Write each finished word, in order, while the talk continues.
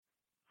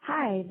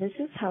Hi, this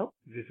is Hope.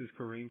 This is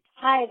Kareem.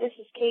 Hi, this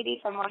is Katie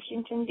from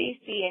Washington,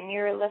 D.C., and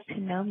you're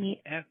listening to No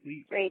Meat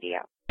Athlete Radio.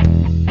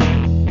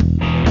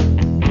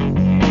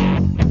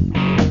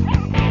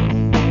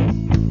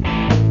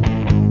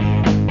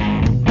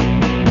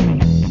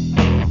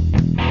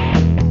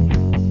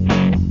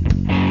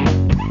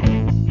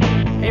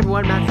 Hey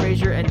everyone, Matt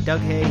Frazier and Doug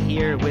Hay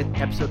here with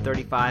episode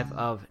 35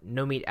 of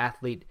No Meat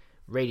Athlete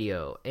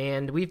Radio.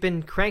 And we've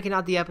been cranking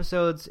out the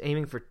episodes,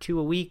 aiming for 2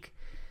 a week.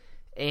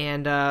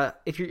 And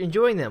if you're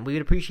enjoying them, we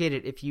would appreciate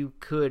it if you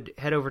could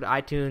head over to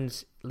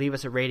iTunes, leave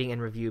us a rating and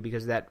review,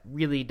 because that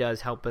really does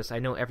help us. I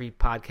know every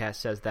podcast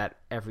says that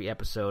every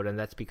episode, and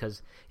that's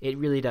because it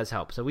really does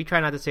help. So we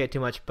try not to say it too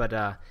much,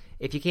 but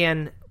if you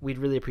can, we'd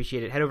really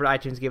appreciate it. Head over to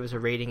iTunes, give us a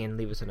rating, and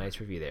leave us a nice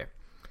review there.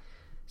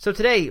 So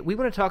today, we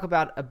want to talk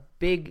about a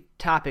big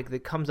topic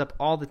that comes up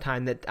all the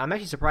time that I'm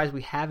actually surprised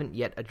we haven't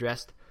yet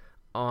addressed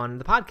on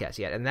the podcast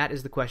yet, and that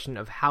is the question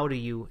of how do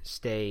you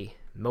stay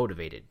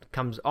motivated. It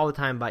comes all the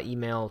time by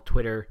email,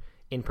 Twitter,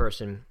 in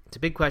person. It's a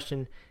big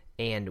question,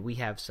 and we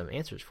have some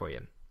answers for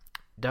you.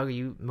 Doug, are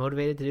you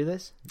motivated to do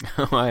this?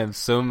 I am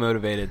so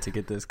motivated to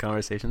get this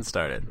conversation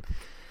started.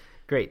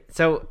 Great.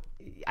 So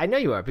I know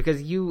you are,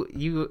 because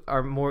you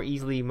are more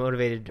easily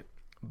motivated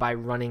by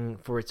running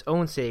for its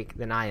own sake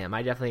than I am.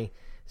 I definitely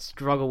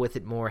struggle with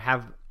it more,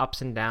 have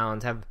ups and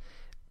downs, have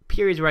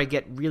periods where I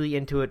get really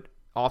into it,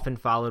 often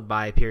followed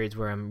by periods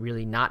where I'm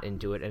really not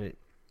into it, and it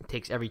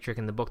takes every trick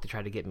in the book to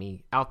try to get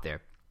me out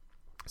there.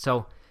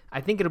 So I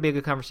think it'll be a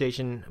good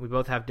conversation. We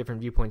both have different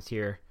viewpoints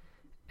here,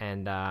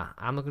 and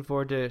I'm looking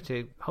forward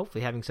to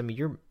hopefully having some of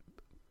your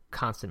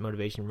constant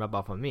motivation rub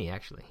off on me,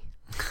 actually.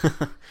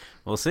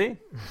 We'll see.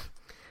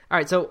 All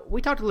right, so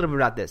we talked a little bit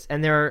about this,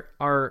 and there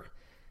are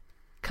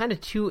kind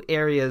of 2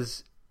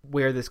 areas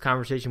where this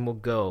conversation will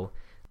go.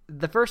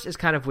 The first is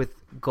kind of with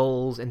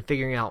goals and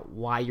figuring out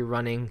why you're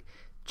running,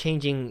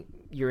 changing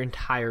your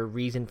entire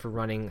reason for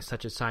running,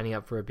 such as signing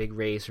up for a big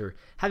race or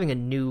having a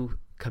new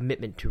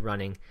commitment to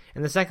running.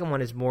 And the second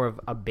one is more of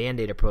a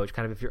Band-Aid approach,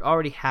 kind of if you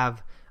already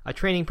have a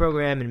training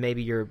program and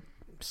maybe you're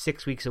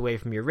 6 weeks away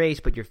from your race,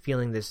 but you're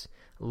feeling this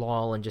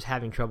lull and just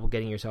having trouble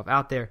getting yourself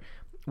out there,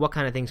 what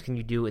kind of things can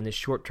you do in the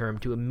short term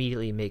to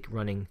immediately make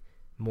running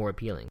more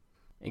appealing?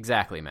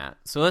 Exactly, Matt.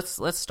 So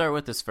let's start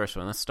with this first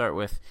one. Let's start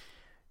with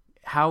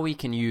how we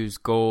can use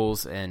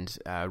goals and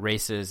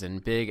races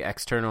and big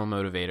external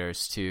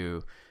motivators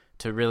to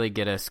really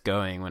get us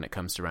going when it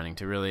comes to running,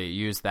 to really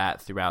use that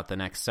throughout the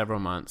next several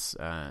months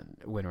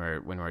when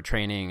we're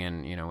training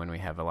and when we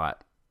have a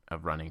lot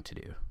of running to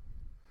do.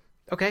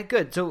 Okay,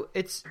 good. So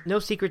it's no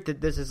secret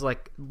that this is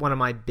like one of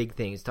my big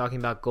things, talking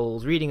about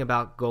goals, reading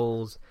about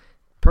goals,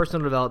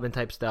 personal development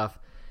type stuff.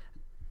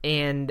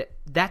 And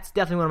that's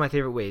definitely one of my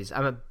favorite ways.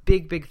 I'm a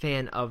big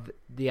fan of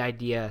the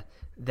idea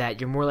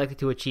that you're more likely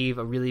to achieve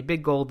a really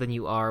big goal than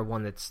you are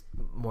one that's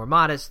more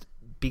modest,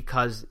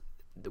 because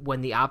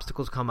when the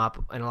obstacles come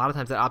up, and a lot of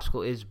times that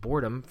obstacle is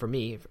boredom for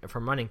me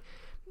from running,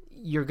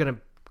 you're going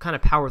to kind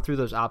of power through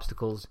those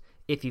obstacles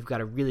if you've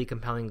got a really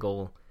compelling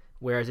goal.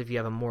 Whereas if you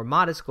have a more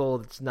modest goal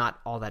that's not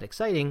all that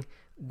exciting,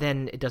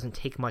 then it doesn't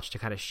take much to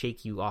kind of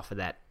shake you off of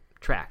that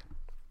track.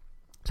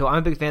 So I'm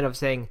a big fan of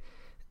saying,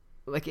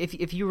 like,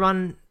 if you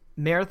run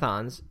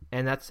marathons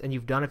and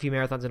you've done a few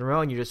marathons in a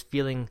row and you're just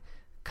feeling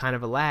kind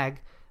of a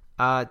lag,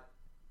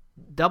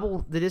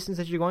 double the distance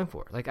that you're going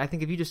for. Like, I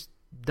think if you just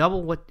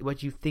double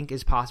what you think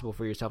is possible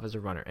for yourself as a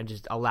runner and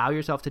just allow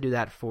yourself to do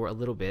that for a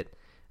little bit,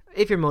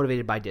 if you're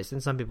motivated by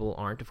distance. Some people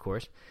aren't, of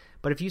course.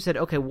 But if you said,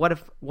 okay, what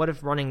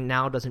if running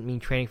now doesn't mean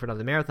training for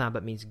another marathon,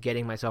 but means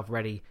getting myself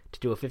ready to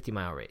do a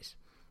 50-mile race?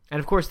 And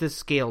of course, this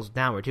scales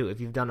downward too.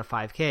 If you've done a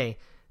 5K,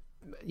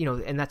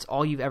 and that's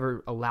all you've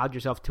ever allowed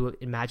yourself to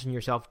imagine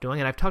yourself doing.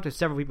 And I've talked to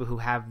several people who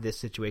have this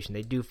situation.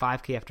 They do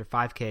 5K after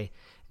 5K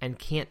and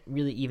can't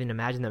really even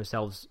imagine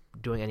themselves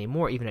doing any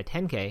more, even a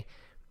 10K.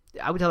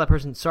 I would tell that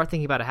person, start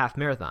thinking about a half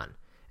marathon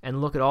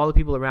and look at all the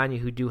people around you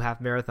who do half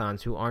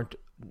marathons who aren't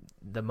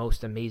the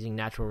most amazing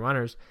natural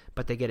runners,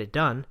 but they get it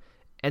done.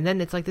 And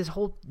then it's like this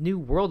whole new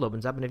world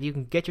opens up. And if you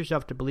can get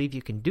yourself to believe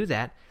you can do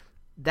that,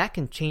 that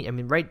can change. I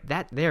mean, right,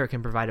 that there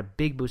can provide a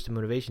big boost of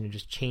motivation to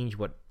just change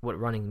what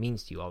running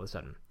means to you all of a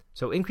sudden.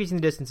 So increasing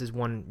the distance is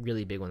one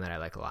really big one that I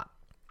like a lot.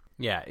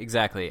 Yeah,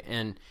 exactly.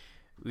 And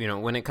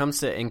when it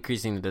comes to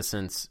increasing the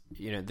distance,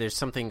 there's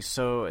something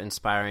so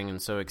inspiring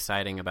and so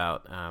exciting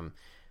about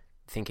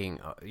thinking,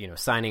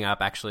 signing up,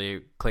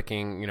 actually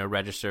clicking,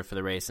 register for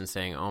the race and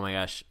saying, oh my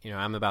gosh,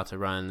 I'm about to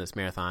run this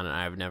marathon and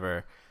I've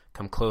never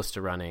come close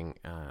to running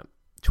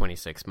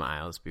 26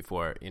 miles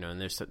before,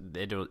 and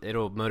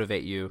it'll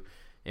motivate you.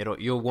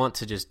 You'll want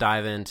to just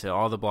dive into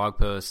all the blog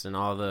posts and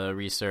all the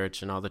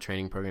research and all the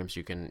training programs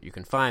you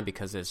can find,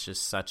 because it's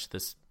just such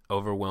this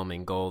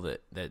overwhelming goal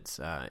that's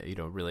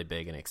really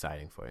big and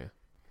exciting for you.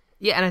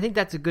 Yeah, and I think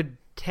that's a good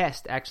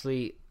test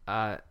actually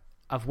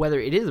of whether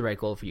it is the right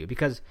goal for you,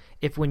 because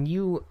if when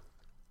you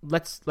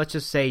let's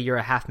just say you're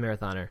a half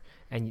marathoner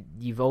and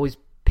you've always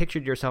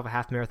pictured yourself a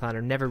half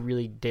marathoner, never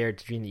really dared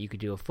to dream that you could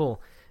do a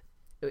full,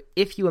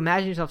 if you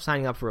imagine yourself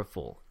signing up for a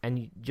full, and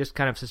you just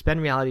kind of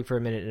suspend reality for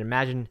a minute and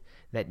imagine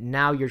that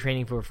now you're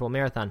training for a full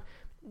marathon,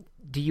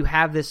 do you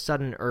have this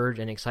sudden urge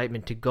and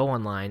excitement to go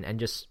online and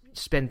just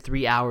spend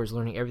 3 hours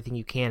learning everything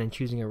you can and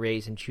choosing a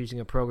race and choosing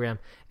a program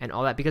and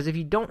all that? Because if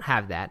you don't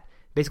have that,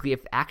 basically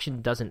if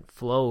action doesn't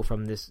flow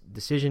from this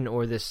decision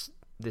or this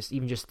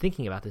even just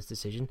thinking about this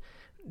decision,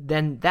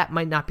 then that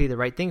might not be the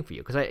right thing for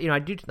you. Because I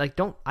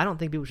don't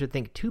think people should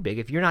think too big.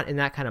 If you're not in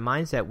that kind of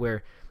mindset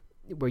where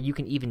you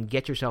can even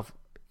get yourself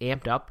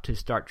amped up to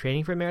start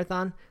training for a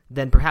marathon,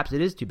 then perhaps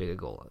it is too big a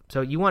goal.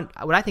 So you want,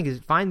 what I think is,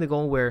 find the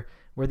goal where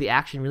the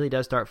action really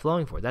does start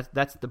flowing for.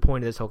 That's the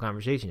point of this whole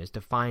conversation, is to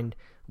find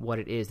what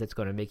it is that's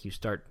going to make you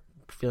start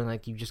feeling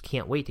like you just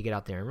can't wait to get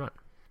out there and run.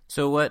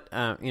 So what,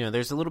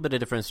 there's a little bit of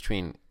difference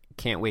between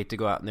can't wait to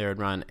go out there and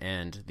run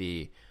and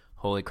the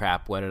holy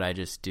crap, what did I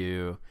just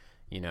do?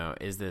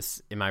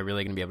 Am I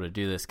really going to be able to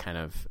do this kind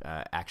of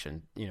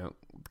action?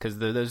 Because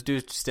those do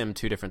stem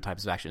two different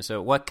types of actions.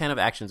 So what kind of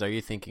actions are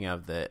you thinking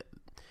of that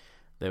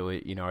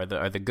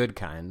are the good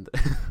kind?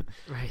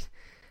 Right.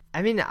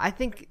 I mean, I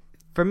think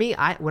for me,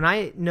 when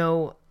I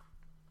know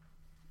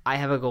I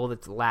have a goal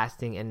that's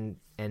lasting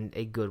and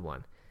a good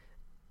one,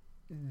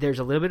 there's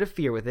a little bit of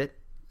fear with it.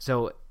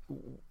 So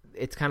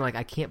it's kind of like,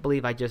 I can't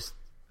believe I just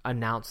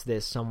announced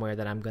this somewhere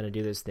that I'm going to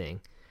do this thing.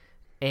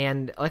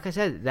 And like I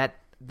said,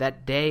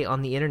 that day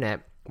on the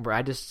internet where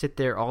I just sit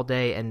there all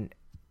day and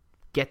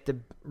get the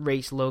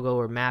race logo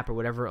or map or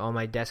whatever on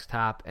my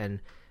desktop and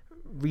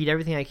read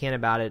everything I can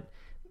about it,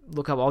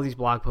 look up all these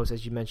blog posts,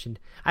 as you mentioned.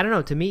 I don't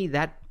know, to me,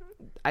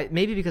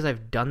 maybe because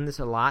I've done this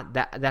a lot,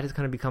 that has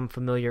kind of become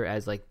familiar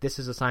as like, this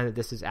is a sign that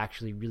this is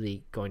actually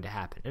really going to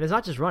happen. And it's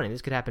not just running.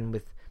 This could happen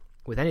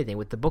with anything.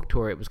 With the book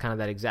tour, it was kind of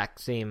that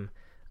exact same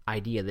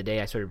idea. The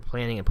day I started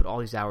planning and put all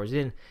these hours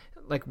in,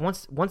 like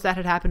once that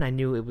had happened, I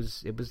knew it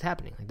was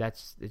happening. Like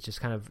it's just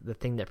kind of the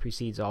thing that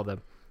precedes all the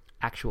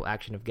actual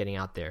action of getting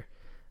out there.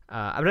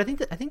 But I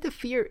think the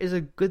fear is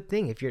a good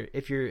thing. If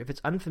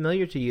it's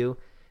unfamiliar to you,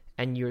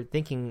 and you're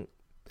thinking,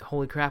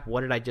 "Holy crap,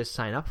 what did I just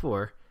sign up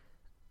for?"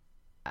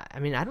 I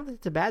mean, I don't think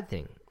it's a bad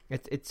thing.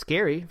 It's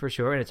scary for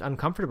sure, and it's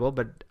uncomfortable.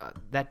 But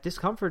that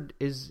discomfort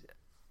is,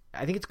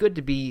 I think it's good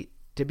to be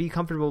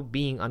comfortable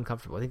being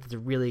uncomfortable. I think that's a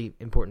really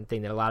important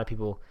thing that a lot of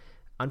people,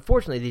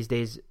 unfortunately, these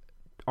days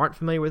aren't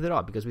familiar with at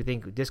all, because we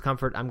think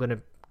discomfort, I'm going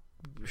to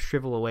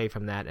shrivel away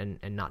from that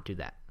and not do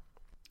that.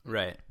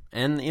 Right.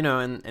 And,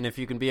 and if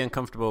you can be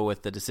uncomfortable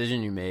with the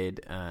decision you made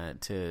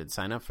to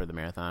sign up for the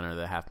marathon or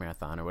the half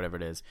marathon or whatever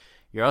it is,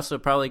 you're also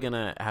probably going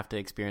to have to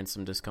experience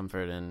some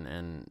discomfort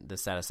and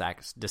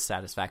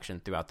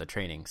dissatisfaction throughout the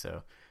training.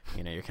 So,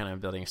 you're kind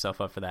of building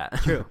yourself up for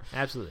that. True.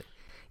 Absolutely.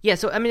 Yeah.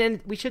 So, I mean,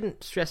 and we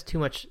shouldn't stress too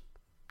much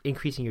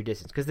increasing your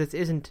distance, because this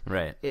isn't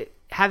right.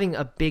 Having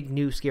a big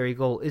new scary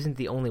goal isn't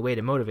the only way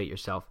to motivate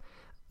yourself.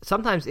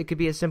 Sometimes it could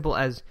be as simple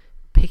as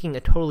picking a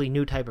totally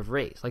new type of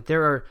race. Like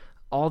there are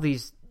all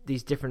these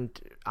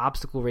different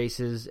obstacle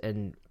races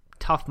and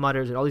Tough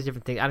Mudders and all these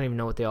different things. I don't even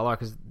know what they all are,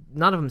 because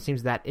none of them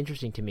seems that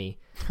interesting to me.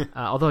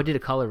 Although I did a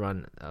color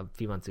run a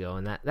few months ago,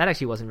 and that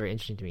actually wasn't very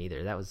interesting to me either.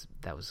 It was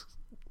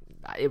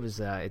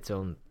its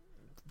own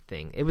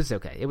thing. It was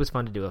okay. It was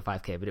fun to do a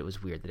 5K, but it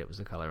was weird that it was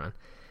a color run.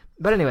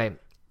 But anyway,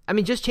 I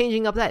mean, just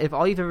changing up that. If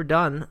all you've ever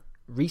done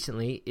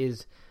recently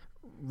is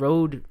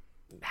road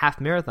half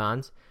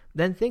marathons,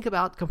 then think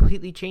about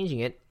completely changing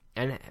it.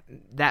 And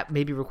that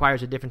maybe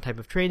requires a different type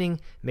of training,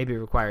 maybe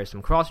requires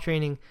some cross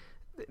training,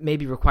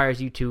 maybe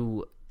requires you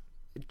to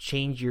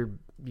change your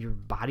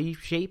body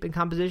shape and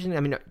composition. I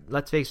mean,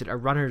 let's face it, a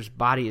runner's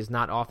body is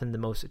not often the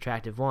most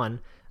attractive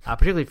one,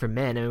 particularly for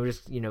men. I mean, we're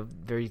just,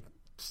 very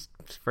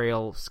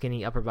frail,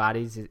 skinny upper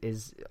bodies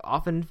is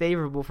often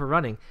favorable for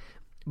running.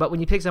 But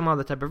when you pick some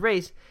other type of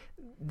race,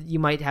 you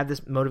might have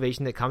this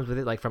motivation that comes with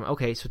it, like from,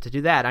 okay, so to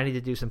do that, I need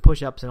to do some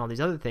push-ups and all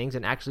these other things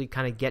and actually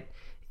kind of get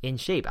in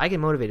shape. I get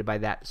motivated by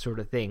that sort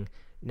of thing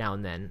now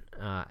and then,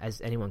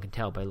 as anyone can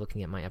tell by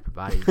looking at my upper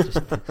body, just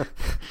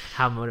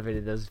how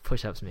motivated those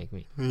push-ups make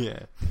me.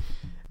 Yeah.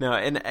 No,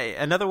 and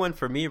another one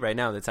for me right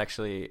now that's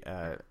actually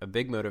a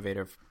big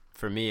motivator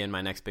for me in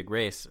my next big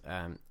race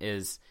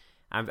is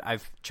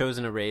I've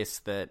chosen a race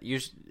that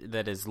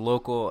is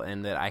local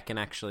and that I can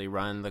actually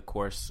run the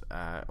course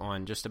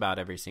on just about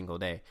every single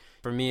day.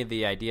 For me,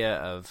 the idea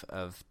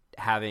of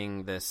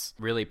having this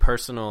really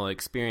personal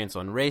experience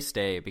on race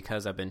day,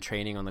 because I've been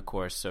training on the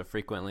course so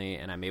frequently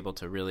and I'm able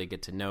to really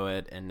get to know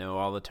it and know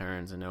all the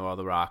turns and know all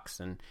the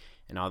rocks and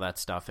all that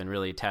stuff and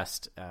really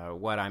test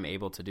what I'm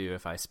able to do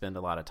if I spend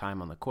a lot of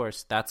time on the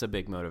course, that's a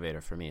big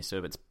motivator for me.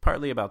 So it's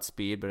partly about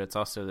speed, but it's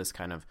also this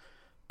kind of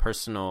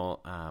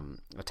personal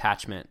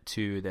attachment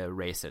to the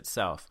race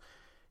itself.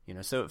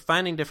 So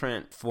finding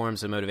different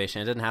forms of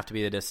motivation. It doesn't have to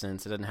be the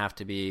distance. It doesn't have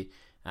to be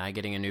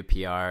getting a new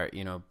PR,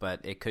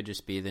 but it could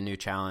just be the new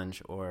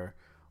challenge or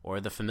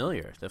the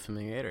familiarity,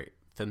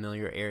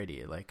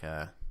 like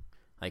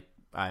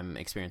I'm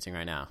experiencing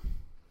right now.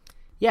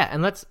 Yeah,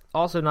 and let's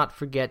also not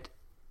forget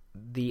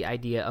the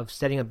idea of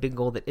setting a big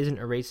goal that isn't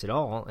a race at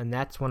all, and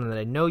that's one that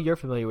I know you're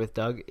familiar with,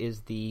 Doug,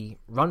 is the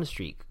run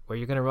streak, where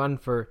you're going to run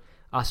for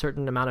a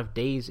certain amount of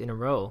days in a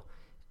row.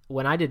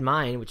 When I did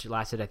mine, which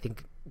lasted, I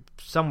think,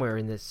 somewhere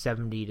in the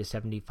 70 to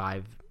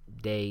 75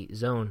 day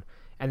zone,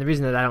 and the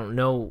reason that I don't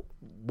know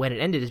when it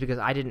ended is because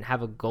I didn't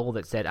have a goal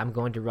that said I'm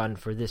going to run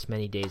for this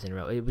many days in a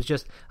row. It was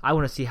just, I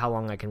want to see how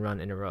long I can run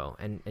in a row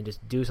and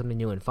just do something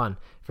new and fun.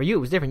 For you, it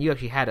was different. You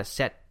actually had a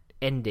set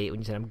end date when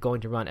you said I'm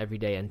going to run every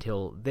day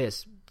until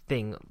this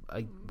thing,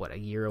 a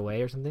year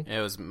away or something?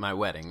 It was my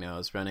wedding. No, I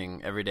was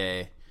running every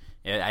day.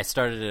 I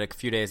started it a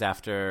few days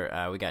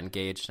after we got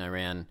engaged, and I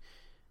ran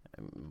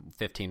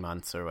 15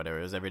 months or whatever.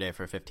 It was every day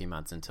for 15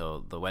 months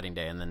until the wedding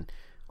day, and then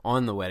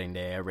on the wedding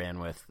day, I ran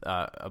with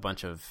a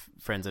bunch of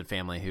friends and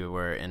family who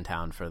were in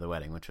town for the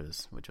wedding, which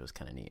was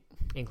kind of neat,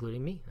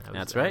 including me.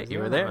 That's right, you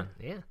were there.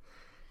 Yeah.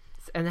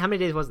 And how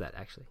many days was that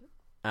actually?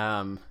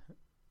 You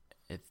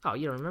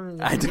don't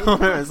remember? I don't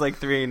remember. It was like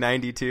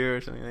 392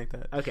 or something like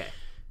that. Okay,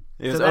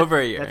 it was over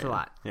a year. That's a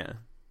lot. Yeah.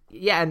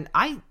 Yeah, and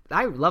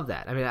I love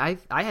that. I mean,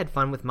 I had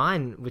fun with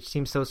mine, which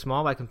seems so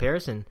small by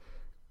comparison,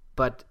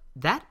 but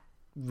that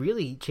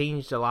really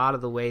changed a lot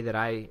of the way that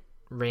I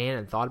ran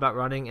and thought about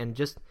running, and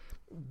just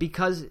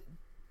because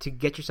to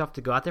get yourself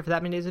to go out there for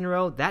that many days in a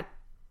row, that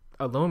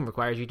alone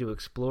requires you to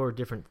explore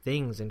different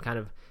things and kind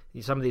of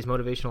some of these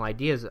motivational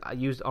ideas. I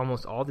used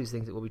almost all these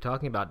things that we'll be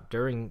talking about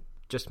during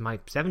just my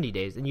 70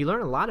 days, and you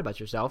learn a lot about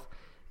yourself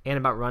and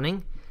about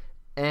running.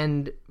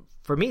 And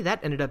for me, that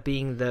ended up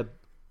being the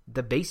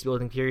base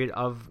building period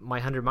of my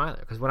 100-miler,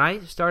 because when I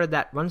started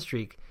that run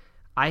streak,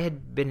 I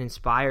had been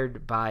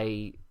inspired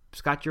by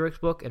Scott Jurick's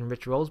book and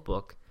Rich Roll's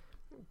book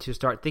to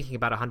start thinking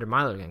about a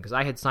 100-miler again, because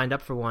I had signed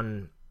up for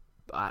one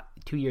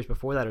 2 years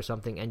before that or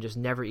something and just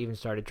never even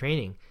started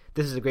training.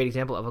 This is a great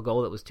example of a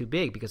goal that was too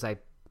big, because I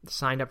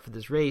signed up for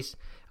this race,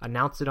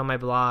 announced it on my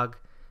blog.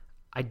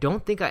 I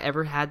don't think I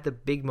ever had the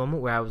big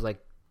moment where I was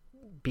like,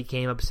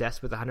 became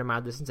obsessed with the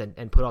 100-mile distance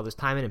and put all this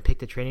time in and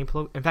picked a training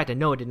program. In fact, I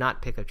know I did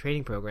not pick a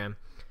training program,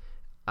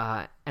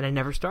 and I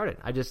never started.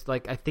 I just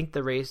I think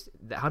the race,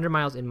 the 100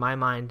 miles in my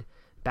mind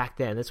back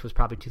then, this was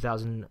probably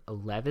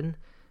 2011,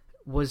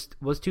 was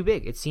too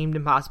big. It seemed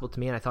impossible to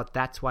me, and I thought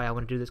that's why I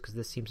want to do this, because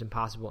this seems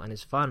impossible and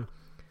is fun.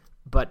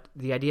 But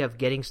the idea of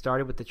getting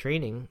started with the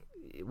training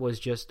was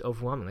just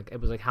overwhelming.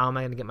 It was like, how am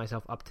I going to get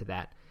myself up to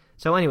that?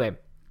 So anyway,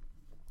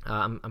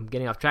 I'm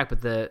getting off track,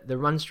 but the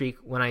run streak,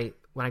 when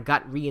I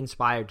got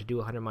re-inspired to do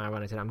a 100-mile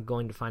run, I said, I'm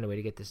going to find a way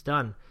to get this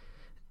done.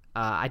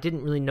 I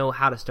didn't really know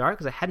how to start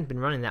because I hadn't been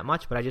running that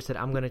much, but I just said,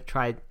 I'm going to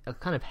try a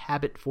kind of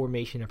habit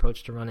formation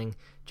approach to running,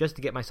 just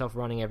to get myself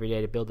running every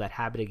day to build that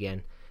habit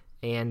again.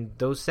 And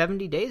those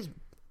 70 days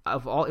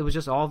it was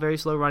just all very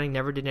slow running,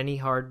 never did any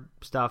hard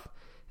stuff.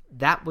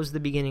 That was the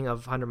beginning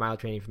of 100-mile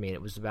training for me, and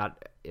it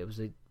was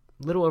a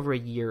little over a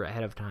year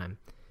ahead of time.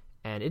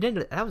 And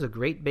that was a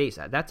great base.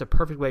 That's a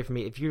perfect way for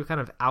me. If you're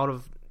kind of out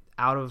of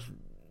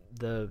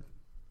the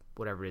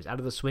whatever it is, out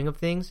of the swing of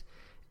things,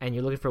 and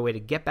you're looking for a way to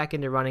get back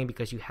into running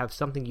because you have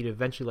something you'd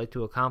eventually like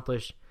to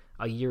accomplish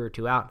a year or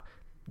two out,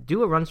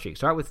 do a run streak.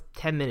 Start with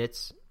 10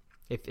 minutes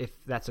if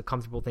that's a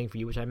comfortable thing for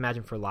you, which I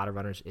imagine for a lot of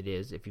runners it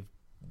is. If you've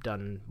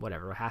done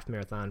whatever, a half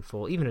marathon,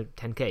 full, even a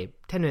 10K,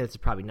 10 minutes is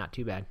probably not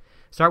too bad.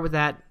 Start with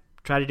that.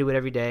 Try to do it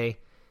every day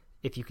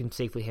if you can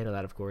safely handle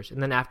that, of course.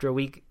 And then after a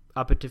week,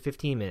 up it to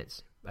 15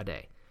 minutes a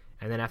day.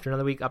 And then after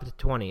another week, up to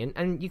 20.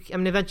 And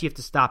eventually you have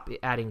to stop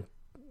adding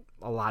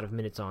a lot of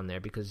minutes on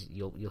there because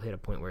you'll hit a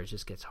point where it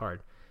just gets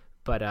hard.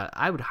 But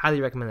I would highly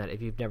recommend that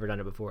if you've never done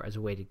it before, as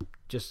a way to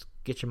just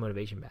get your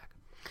motivation back.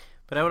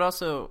 But I would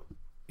also,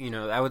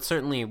 I would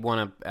certainly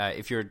want to,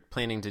 if you're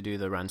planning to do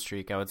the run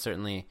streak, I would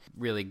certainly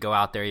really go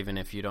out there even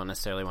if you don't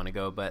necessarily want to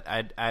go. But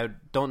I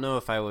don't know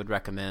if I would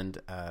recommend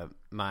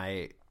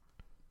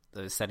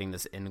setting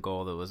this end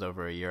goal that was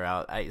over a year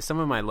out. Some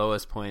of my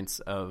lowest points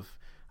of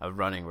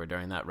running were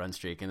during that run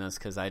streak, and that's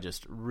because I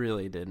just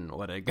really didn't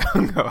want to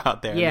go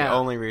out there. Yeah. And the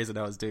only reason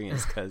I was doing it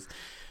is because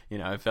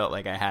I felt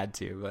like I had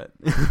to. But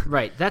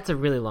right, that's a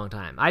really long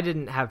time. I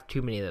didn't have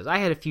too many of those. I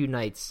had a few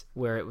nights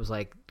where it was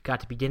like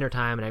got to be dinner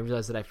time, and I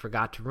realized that I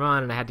forgot to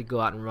run, and I had to go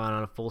out and run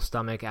on a full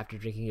stomach after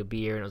drinking a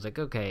beer, and I was like,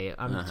 okay,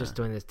 I'm just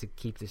doing this to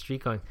keep the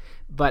streak going.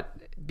 But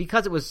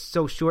because it was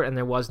so short and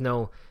there was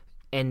no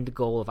end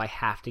goal of I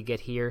have to get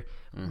here,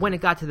 when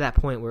it got to that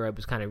point where it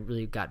was kind of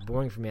really got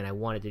boring for me and I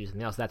wanted to do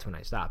something else, that's when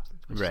I stopped,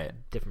 which is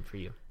different for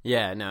you.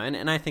 Yeah, no,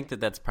 and I think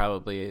that's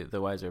probably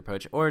the wiser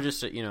approach, or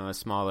just a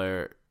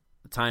smaller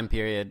time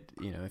period,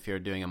 if you're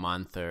doing a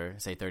month or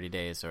say 30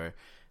 days, or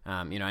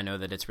I know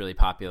that it's really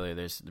popular.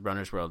 There's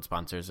Runner's World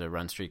sponsors a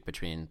run streak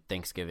between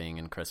Thanksgiving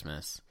and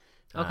Christmas.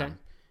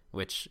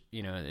 Which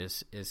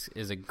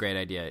is a great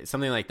idea.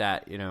 Something like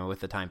that, with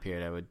the time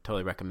period, I would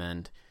totally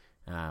recommend.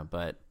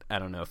 But I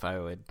don't know if I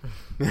would.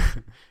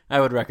 I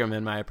would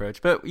recommend my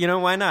approach, but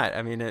why not?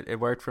 I mean, it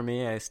worked for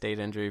me. I stayed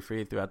injury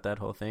free throughout that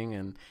whole thing,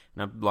 and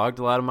I logged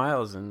a lot of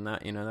miles, and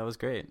that that was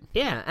great.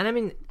 Yeah, and I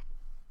mean,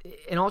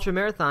 an ultra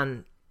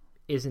marathon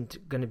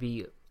isn't going to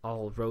be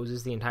all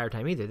roses the entire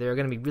time either. There are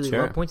going to be really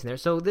low points in there.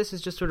 So this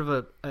is just sort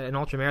of an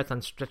ultra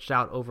marathon stretched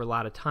out over a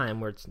lot of time,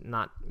 where it's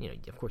not,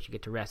 of course you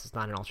get to rest. It's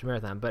not an ultra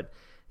marathon, but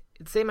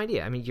it's the same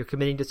idea. I mean, you're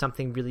committing to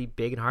something really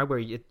big and hard where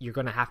you're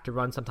going to have to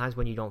run sometimes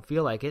when you don't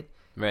feel like it.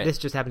 Right. This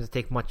just happens to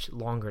take much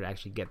longer to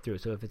actually get through.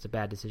 So if it's a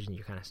bad decision,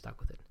 you're kind of stuck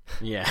with it.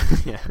 Yeah,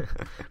 yeah.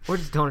 Or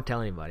just don't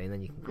tell anybody, and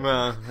then you can go.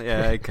 Well,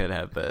 yeah, I could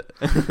have, but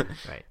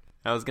Right.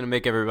 I was gonna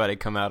make everybody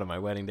come out on my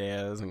wedding day.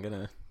 I wasn't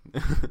gonna,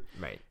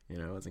 Right.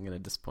 I wasn't gonna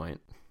disappoint.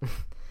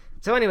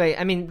 So anyway,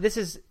 I mean, this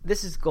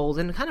is goals,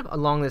 and kind of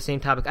along the same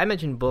topic. I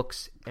mentioned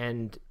books,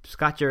 and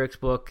Scott Jurick's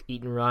book,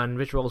 Eat and Run,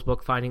 Rich Roll's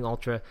book, Finding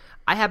Ultra.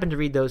 I happened to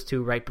read those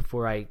two right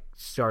before I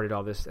started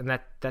all this, and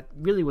that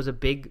really was a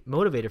big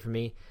motivator for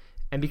me.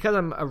 And because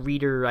I'm a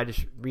reader, I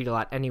just read a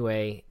lot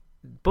anyway.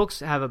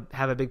 Books have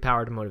a big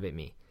power to motivate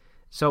me.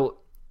 So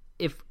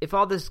if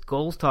all this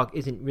goals talk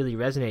isn't really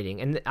resonating,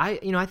 and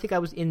I think I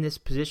was in this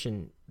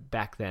position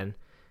back then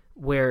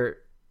where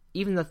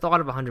even the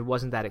thought of 100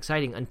 wasn't that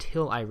exciting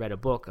until I read a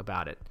book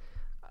about it.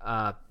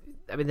 I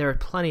mean, there are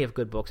plenty of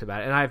good books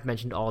about it, and I've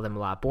mentioned all of them a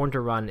lot. Born to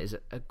Run is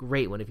a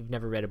great one if you've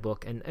never read a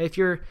book. And if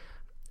you're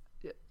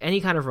any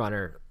kind of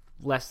runner,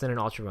 less than an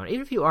ultra runner,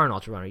 even if you are an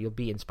ultra runner, you'll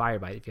be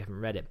inspired by it if you haven't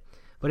read it.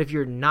 But if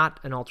you're not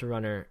an ultra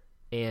runner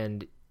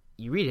and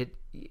you read it,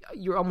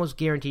 you're almost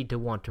guaranteed to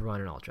want to run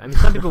an ultra. I mean,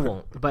 some people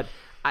won't, but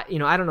I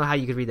don't know how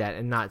you could read that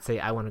and not say,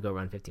 I want to go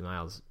run 50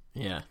 miles.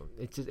 Yeah.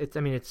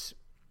 It's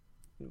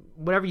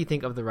whatever you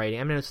think of the writing.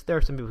 I mean, there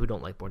are some people who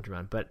don't like Born to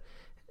Run, but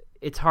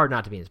it's hard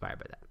not to be inspired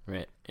by that.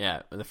 Right.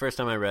 Yeah. The first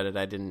time I read it,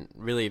 I didn't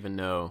really even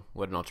know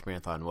what an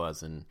ultramarathon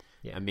was, and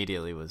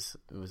immediately was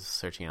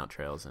searching out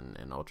trails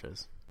and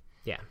ultras.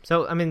 Yeah.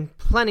 So, I mean,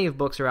 plenty of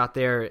books are out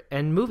there,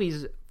 and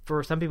movies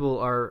for some people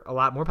are a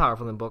lot more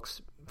powerful than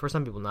books. For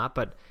some people not,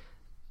 but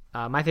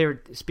my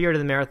favorite, Spirit of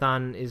the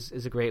Marathon, is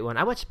a great one.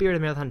 I watched Spirit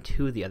of the Marathon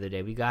 2 the other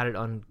day. We got it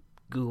on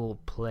Google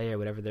Play or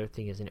whatever their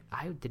thing is, and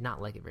I did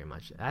not like it very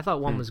much. I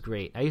thought 1 was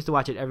great. I used to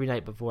watch it every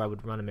night before I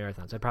would run a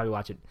marathon, so I'd probably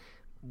watch it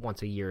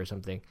once a year or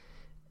something,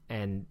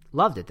 and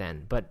loved it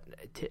then. But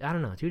I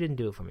don't know, 2 didn't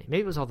do it for me.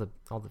 Maybe it was all the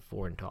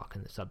foreign talk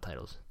and the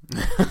subtitles.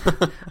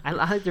 I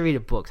like to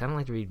read books. I don't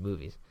like to read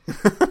movies.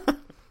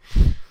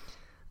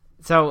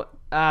 So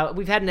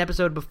we've had an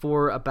episode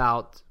before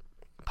about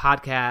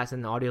podcasts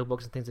and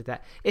audiobooks and things like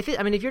that. If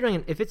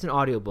it's an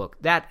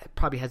audiobook, that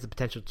probably has the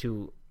potential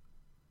to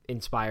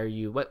inspire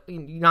you. But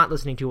you're not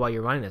listening to while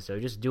you're running this, so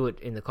just do it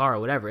in the car or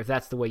whatever, if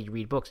that's the way you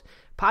read books.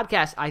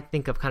 Podcasts, I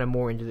think of kind of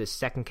more into this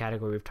second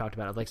category we've talked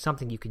about, of like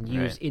something you can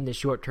use in the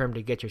short term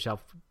to get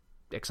yourself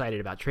excited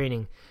about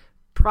training.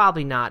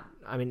 Probably not,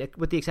 I mean,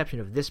 with the exception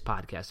of this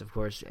podcast, of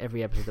course,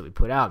 every episode that we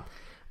put out,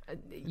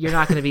 you're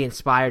not going to be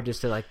inspired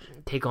just to like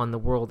take on the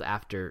world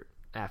after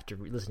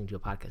listening to a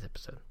podcast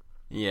episode.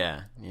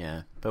 Yeah.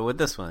 But with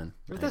this one,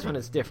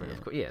 it's different.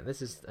 Of course. Yeah,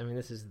 this is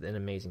an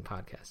amazing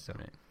podcast. So,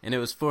 and it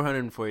was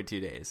 442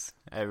 days.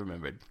 I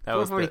remembered. That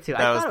 442. I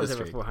thought it was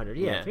over 400.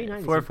 Yeah,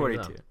 390.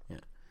 442. Yeah.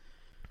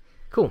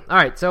 Cool. All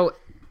right. So,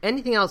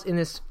 anything else in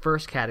this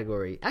first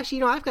category?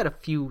 Actually, I've got a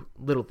few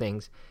little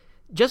things.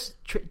 Just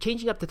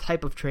changing up the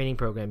type of training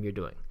program you're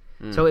doing.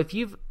 So,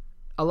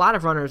 a lot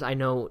of runners I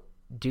know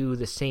do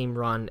the same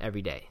run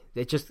every day.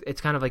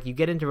 It's kind of like you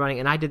get into running,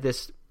 and I did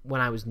this when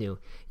I was new.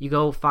 You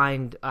go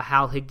find a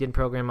Hal Higdon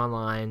program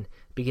online,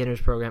 beginner's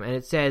program, and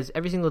it says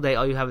every single day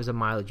all you have is a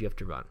mileage you have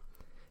to run.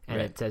 And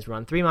it says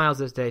run 3 miles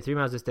this day, 3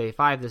 miles this day,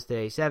 5 this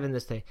day, 7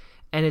 this day,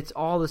 and it's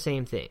all the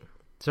same thing.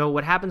 So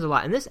what happens a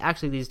lot, and this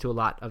actually leads to a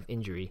lot of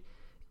injury,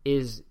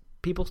 is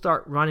people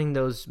start running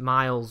those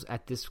miles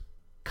at this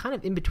kind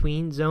of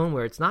in-between zone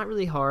where it's not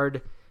really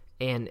hard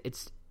and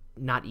it's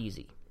not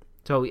easy.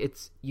 So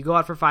you go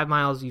out for 5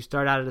 miles, you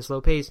start out at a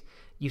slow pace,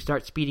 you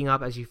start speeding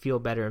up as you feel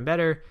better and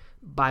better.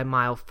 By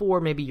mile 4,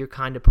 maybe you're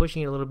kind of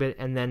pushing it a little bit,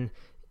 and then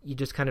you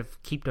just kind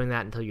of keep doing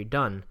that until you're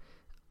done.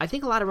 I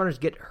think a lot of runners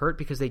get hurt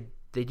because they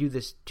do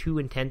this too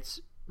intense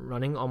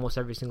running almost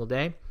every single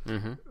day,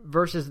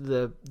 versus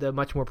the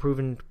much more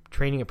proven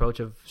training approach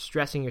of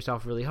stressing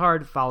yourself really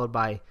hard, followed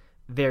by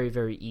very,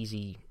 very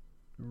easy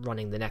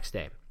running the next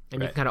day.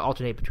 And you can kind of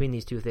alternate between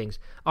these two things.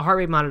 A heart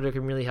rate monitor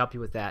can really help you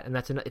with that. And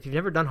if you've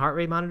never done heart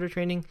rate monitor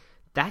training,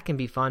 that can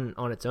be fun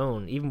on its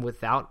own, even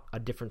without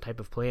a different type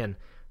of plan.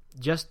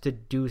 Just to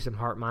do some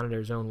heart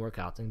monitor zone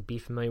workouts and be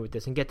familiar with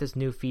this and get this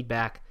new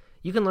feedback.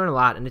 You can learn a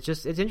lot, and it's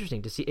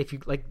interesting to see. If you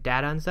like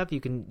data and stuff, you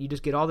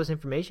just get all this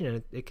information,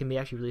 and it can be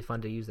actually really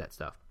fun to use that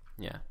stuff.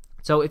 Yeah.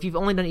 So if you've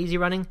only done easy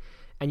running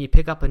and you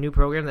pick up a new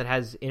program that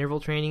has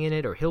interval training in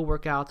it, or hill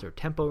workouts, or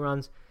tempo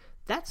runs,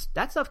 that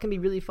stuff can be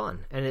really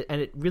fun, and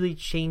it really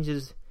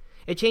changes.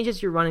 It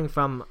changes your running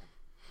from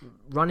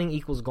running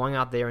equals going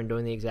out there and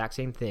doing the exact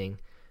same thing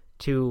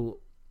to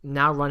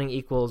now running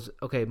equals,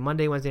 okay,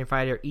 Monday, Wednesday, and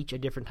Friday are each a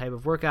different type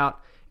of workout,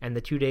 and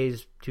the 2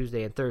 days,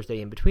 Tuesday and Thursday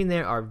in between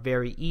there, are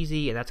very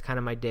easy, and that's kind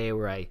of my day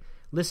where I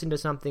listen to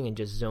something and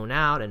just zone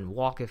out and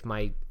walk if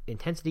my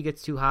intensity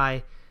gets too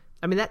high.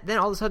 I mean, then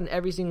all of a sudden,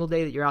 every single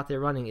day that you're out there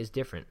running is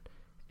different.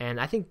 And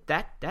I think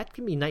that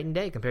can be night and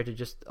day compared to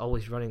just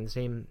always running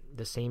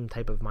the same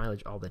type of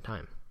mileage all the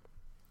time.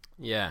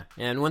 Yeah,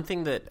 and one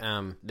thing that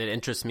that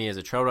interests me as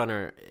a trail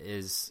runner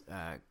is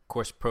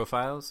course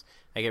profiles.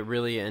 I get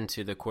really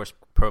into the course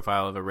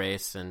profile of a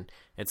race, and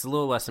it's a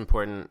little less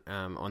important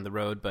on the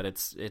road, but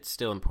it's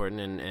still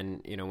important.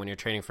 And you know, when you're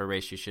training for a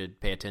race, you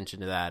should pay attention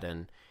to that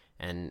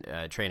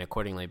and train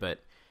accordingly.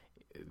 But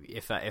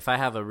if I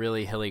have a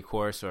really hilly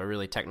course or a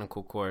really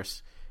technical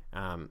course,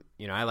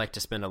 you know, I like to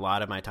spend a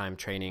lot of my time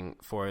training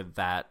for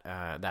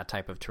that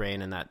type of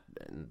terrain and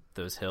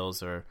those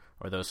hills or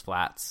those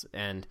flats.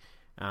 And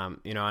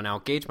you know, and I'll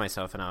gauge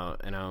myself and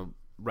I'll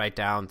write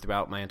down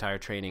throughout my entire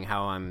training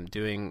how I'm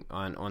doing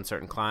on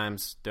certain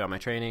climbs throughout my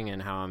training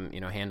and how I'm, you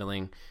know,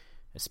 handling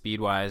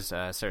speed-wise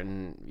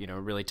certain, you know,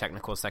 really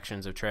technical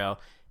sections of trail,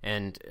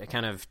 and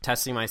kind of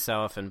testing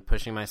myself and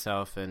pushing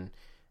myself and,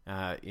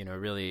 you know,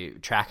 really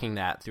tracking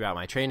that throughout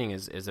my training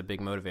is a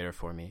big motivator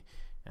for me,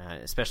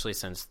 especially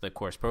since the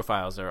course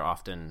profiles are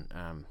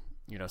often,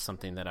 you know,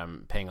 something that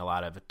I'm paying a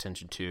lot of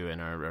attention to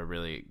and are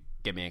really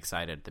get me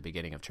excited at the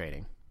beginning of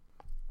training.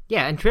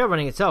 Yeah, and trail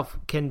running itself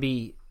can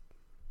be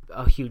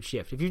a huge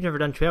shift. If you've never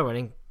done trail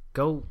running,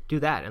 go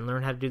do that and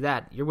learn how to do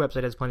that. Your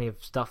website has plenty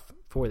of stuff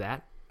for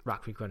that,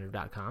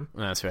 rockcreekrunner.com.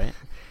 That's right.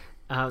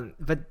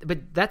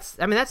 But that's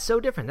so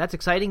different. That's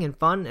exciting and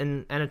fun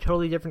and a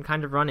totally different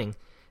kind of running.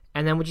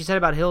 And then what you said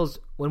about hills,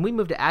 when we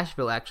moved to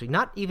Asheville, actually,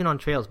 not even on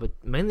trails, but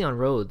mainly on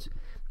roads,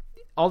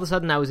 all of a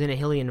sudden I was in a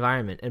hilly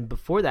environment. And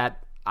before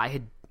that, I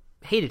had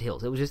hated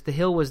hills. It was just the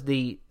hill was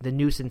the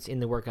nuisance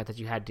in the workout that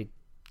you had to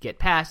get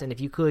past. And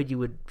if you could, you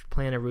would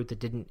plan a route that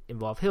didn't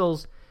involve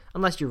hills,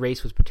 unless your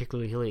race was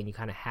particularly hilly and you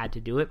kind of had to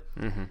do it.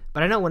 Mm-hmm.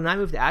 But I know when I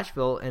moved to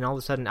Asheville and all of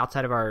a sudden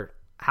outside of our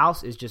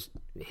house is just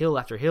hill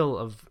after hill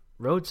of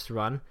roads to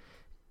run,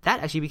 that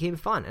actually became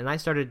fun. And I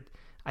started,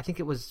 I think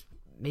it was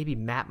maybe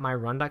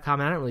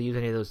mapmyrun.com. I don't really use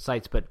any of those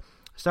sites, but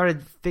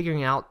started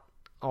figuring out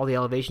all the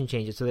elevation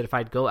changes so that if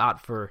I'd go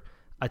out for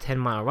a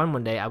 10-mile run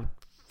one day, I would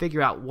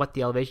figure out what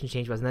the elevation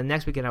change was. And then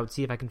next weekend I would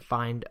see if I can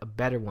find a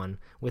better one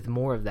with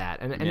more of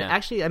that. And yeah.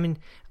 Actually, I mean,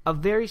 a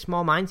very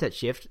small mindset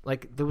shift.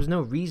 Like, there was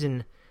no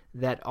reason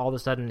that all of a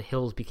sudden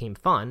hills became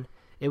fun.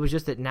 It was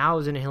just that now I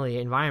was in a hilly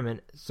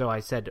environment, so I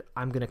said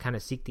I'm going to kind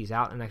of seek these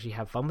out and actually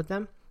have fun with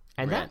them.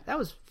 And right. that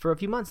was, for a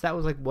few months, that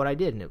was like what I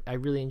did, and I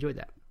really enjoyed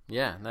that.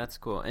 Yeah, that's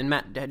cool. And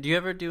Matt, do you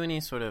ever do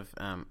any sort of,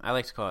 I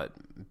like to call it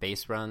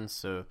base runs,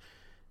 so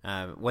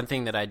one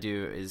thing that I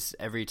do is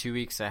every 2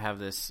 weeks I have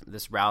this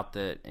route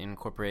that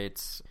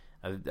incorporates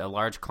a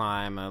large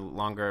climb, a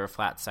longer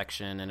flat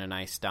section, and a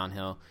nice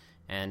downhill.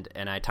 And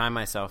I time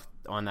myself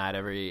on that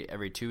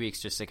every 2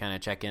 weeks just to kind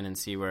of check in and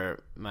see where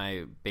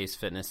my base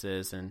fitness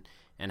is and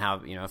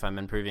how, you know, if I'm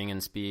improving in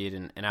speed.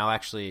 And I'll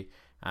actually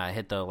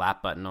hit the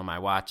lap button on my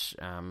watch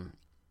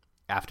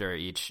after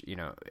each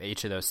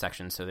of those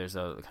sections. So there's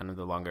a kind of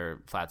the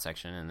longer flat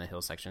section and the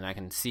hill section. I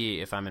can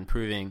see if I'm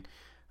improving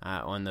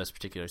on those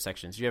particular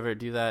sections. Do you ever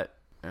do that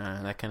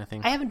kind of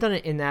thing? I haven't done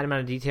it in that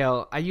amount of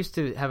detail. I used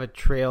to have a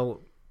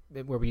trail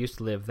where we used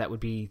to live that would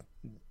be,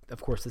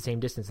 of course, the same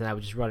distance, and I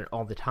would just run it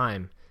all the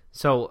time.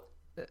 So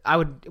I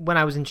would, when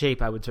I was in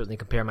shape, I would certainly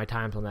compare my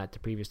times on that to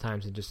previous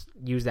times and just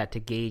use that to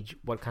gauge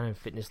what kind of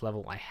fitness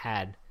level I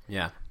had.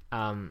 Yeah.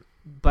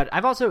 But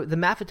I've also, the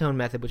Maffetone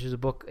Method, which is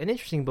an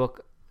interesting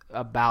book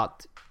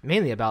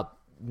mainly about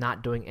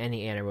not doing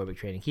any anaerobic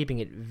training, keeping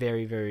it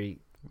very, very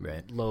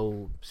right.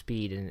 low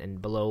speed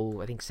and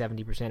below, I think,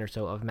 70% or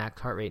so of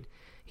max heart rate.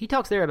 He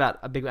talks there about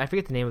I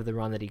forget the name of the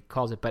run that he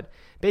calls it, but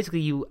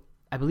basically you,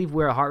 I believe,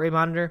 wear a heart rate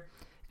monitor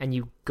and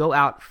you go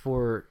out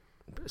for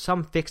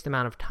some fixed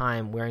amount of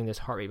time wearing this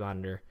heart rate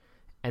monitor,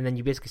 and then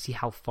you basically see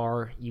how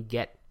far you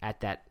get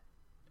at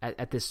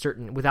this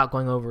certain, without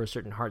going over a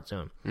certain heart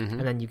zone. Mm-hmm.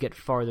 And then you get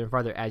farther and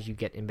farther as you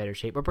get in better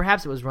shape. Or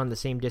perhaps it was run the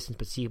same distance,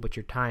 but see what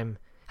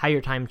how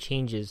your time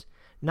changes,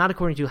 not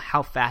according to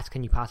how fast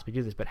can you possibly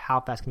do this, but how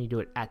fast can you do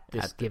it at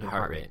this given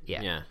heart rate.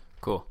 Yeah.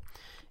 Cool.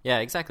 Yeah,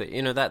 exactly.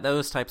 You know,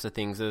 those types of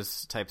things,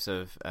 those types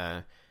of,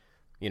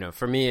 you know,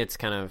 for me, it's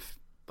kind of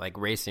like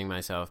racing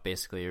myself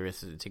basically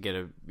to get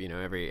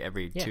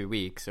every 2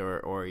 weeks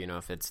or, you know,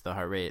 if it's the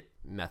heart rate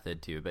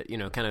method too, but, you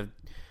know, kind of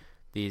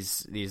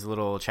these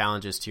little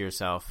challenges to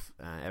yourself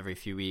every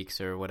few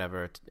weeks or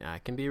whatever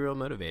can be real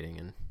motivating,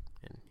 and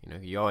you know,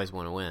 you always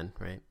want to win,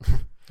 right?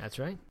 That's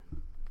right.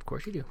 Of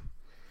course you do.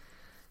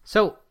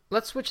 So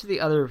let's switch to the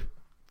other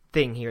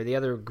thing here, the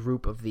other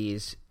group of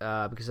these,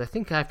 because I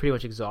think I've pretty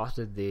much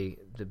exhausted the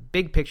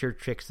big picture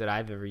tricks that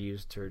I've ever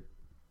used to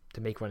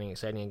make running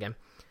exciting again.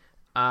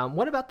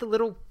 What about the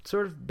little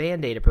sort of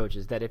Band-Aid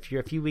approaches that if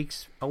you're a few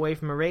weeks away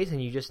from a race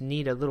and you just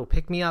need a little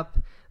pick-me-up,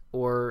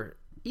 or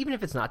even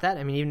if it's not that,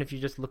 I mean, even if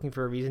you're just looking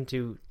for a reason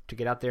to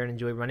get out there and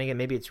enjoy running, and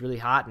maybe it's really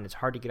hot and it's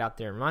hard to get out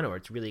there and run, or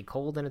it's really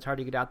cold and it's hard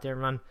to get out there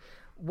and run,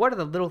 what are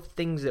the little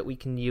things that we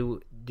can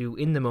do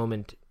in the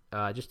moment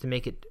just to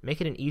make it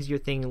an easier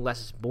thing,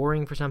 less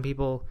boring for some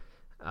people,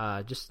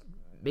 just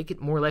make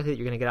it more likely that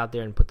you're going to get out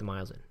there and put the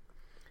miles in?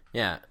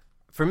 Yeah.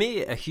 For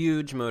me, a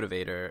huge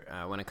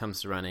motivator when it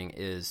comes to running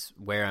is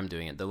where I'm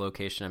doing it, the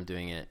location I'm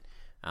doing it,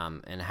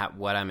 and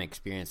what I'm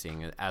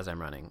experiencing as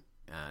I'm running.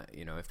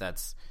 You know, if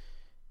that's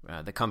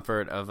the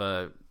comfort of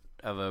a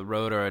of a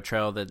road or a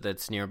trail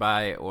that's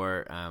nearby,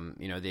 or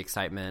the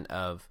excitement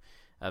of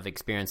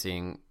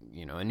experiencing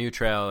a new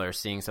trail or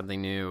seeing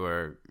something new,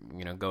 or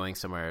going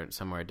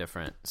somewhere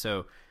different.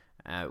 So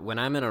when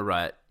I'm in a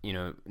rut,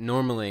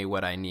 normally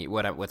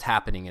what's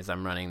happening is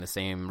I'm running the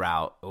same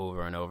route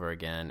over and over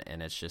again,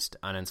 and it's just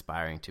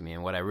uninspiring to me.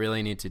 And what I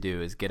really need to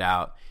do is get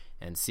out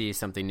and see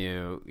something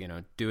new,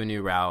 do a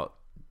new route,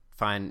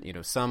 find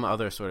some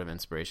other sort of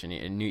inspiration,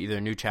 either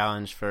a new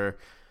challenge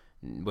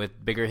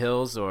with bigger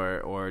hills,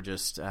 or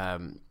just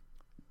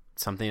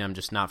something I'm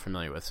just not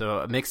familiar with.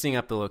 So mixing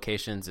up the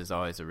locations is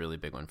always a really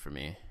big one for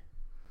me.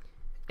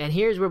 And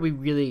here's where we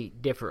really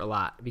differ a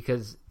lot,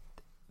 because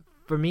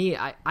for me,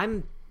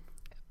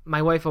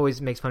 my wife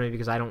always makes fun of me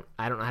because I don't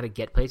know how to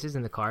get places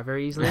in the car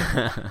very easily.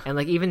 And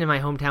like even in my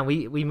hometown,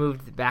 we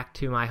moved back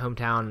to my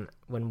hometown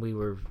when we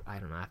were, I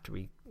don't know, after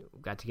we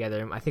got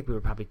together. I think we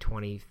were probably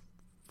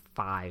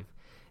 25,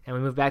 and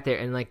we moved back there.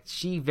 And like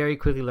she very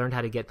quickly learned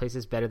how to get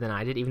places better than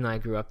I did, even though I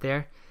grew up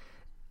there.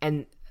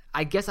 And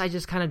I guess I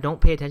just kind of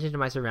don't pay attention to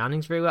my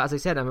surroundings very well. As I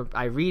said,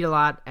 I read a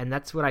lot, and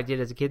that's what I did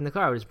as a kid in the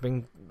car. I would just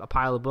bring a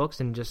pile of books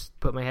and just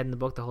put my head in the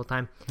book the whole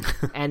time.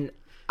 And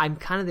I'm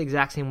kind of the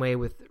exact same way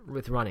with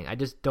running. I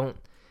just don't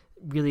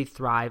really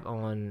thrive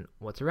on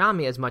what's around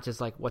me as much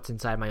as like what's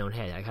inside my own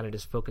head. I kind of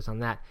just focus on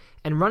that.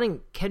 And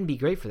running can be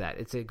great for that.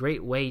 It's a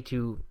great way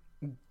to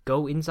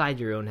go inside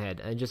your own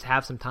head and just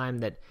have some time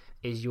that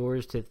is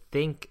yours to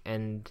think.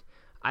 And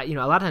a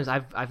lot of times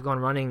I've gone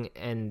running,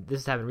 and this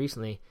has happened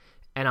recently,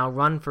 and I'll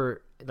run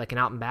for like an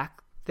out and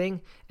back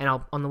thing, and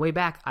on the way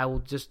back I will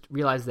just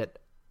realize that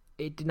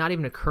it did not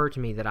even occur to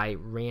me that I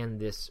ran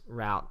this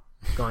route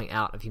going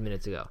out a few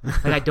minutes ago.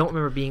 Like I don't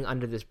remember being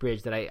under this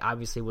bridge that I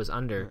obviously was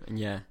under.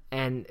 Yeah.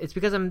 And it's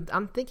because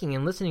I'm thinking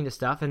and listening to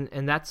stuff,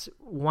 and that's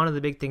one of the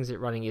big things that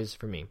running is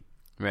for me.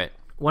 Right.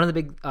 One of the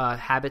big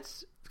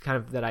habits kind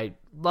of that I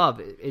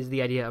love is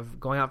the idea of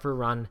going out for a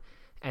run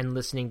and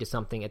listening to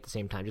something at the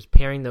same time, just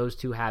pairing those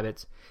two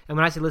habits. And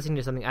when I say listening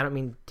to something, I don't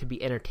mean to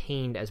be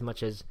entertained as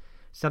much as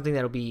something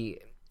that'll be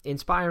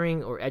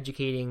inspiring or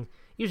educating,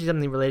 usually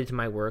something related to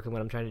my work and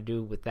what I'm trying to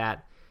do with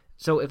that.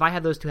 So if I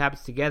have those two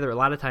habits together, a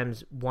lot of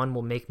times one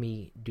will make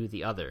me do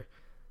the other.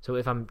 So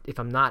if I'm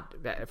not,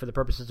 for the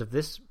purposes of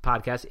this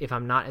podcast, if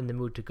I'm not in the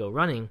mood to go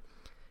running,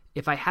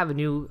 if I have a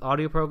new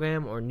audio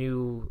program or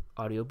new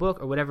audio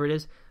book or whatever it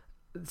is,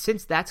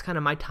 since that's kind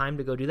of my time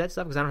to go do that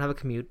stuff, because I don't have a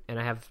commute and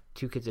I have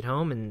 2 kids at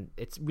home, and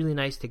it's really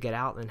nice to get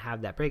out and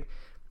have that break,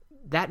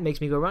 that makes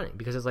me go running,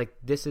 because it's like,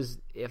 this is,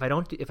 if I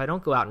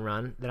don't go out and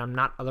run, then I'm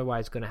not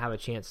otherwise going to have a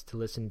chance to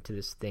listen to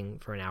this thing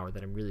for an hour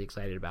that I'm really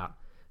excited about.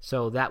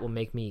 So that will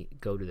make me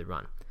go to the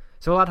run.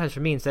 So a lot of times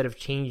for me, instead of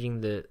changing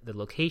the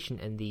location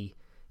and the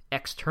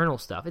external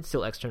stuff, it's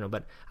still external,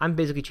 but I'm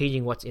basically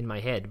changing what's in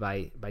my head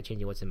by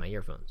changing what's in my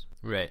earphones.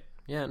 Right.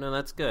 Yeah, no,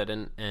 that's good.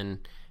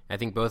 And I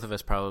think both of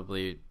us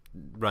probably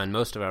run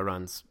most of our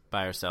runs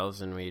by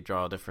ourselves, and we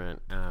draw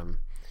different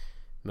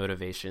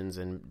motivations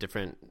and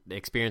different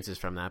experiences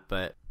from that.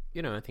 But,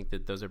 I think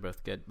that those are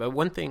both good. But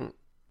one thing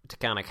to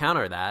kind of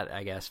counter that,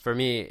 I guess, for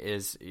me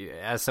is,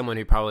 as someone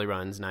who probably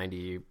runs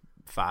 95%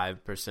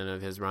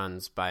 of his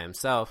runs by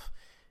himself,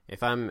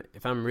 if I'm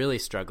really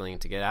struggling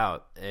to get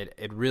out,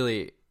 it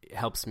really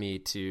helps me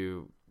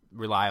to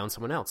rely on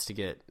someone else to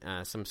get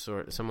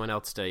someone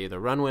else to either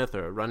run with,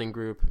 or a running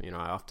group. I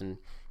often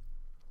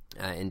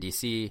in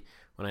DC,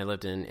 when I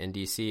lived in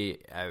DC,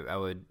 I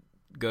would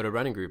go to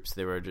running groups.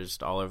 They were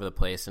just all over the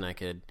place, and I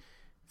could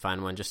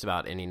find one just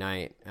about any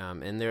night.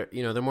 And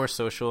they're more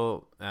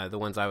social. The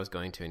ones I was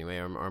going to anyway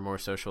are more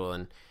social,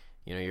 and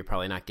you're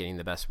probably not getting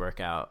the best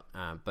workout,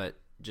 but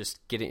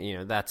just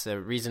getting, that's a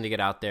reason to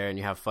get out there, and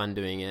you have fun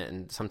doing it.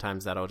 And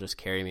sometimes that'll just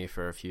carry me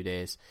for a few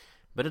days.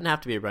 But it doesn't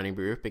have to be a running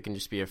group. It can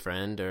just be a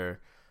friend or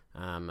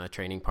a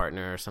training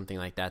partner or something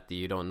like that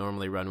you don't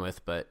normally run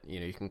with, but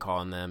you can call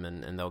on them,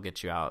 and they'll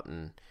get you out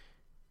and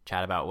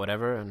chat about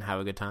whatever and have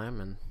a good time.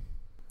 And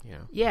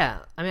yeah,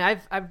 I mean,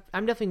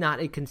 I'm definitely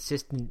not a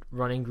consistent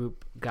running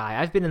group guy.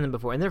 I've been in them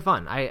before, and they're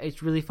fun.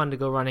 It's really fun to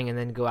go running and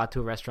then go out to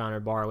a restaurant or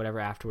bar or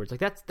whatever afterwards.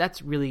 Like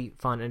that's really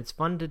fun, and it's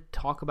fun to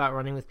talk about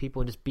running with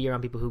people and just be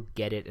around people who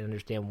get it and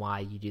understand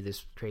why you do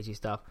this crazy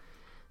stuff.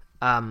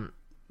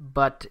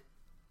 But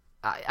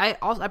I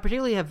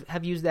particularly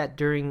have used that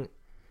during,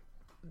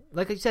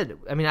 like I said,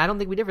 I mean, I don't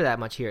think we differ that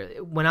much here.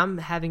 When I'm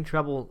having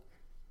trouble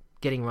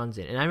getting runs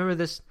in, and I remember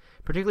this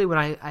particularly when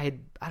I had,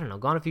 I don't know,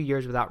 gone a few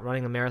years without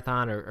running a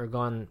marathon, or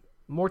gone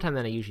more time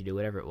than I usually do,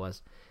 whatever it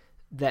was,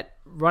 that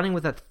running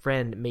with a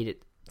friend made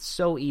it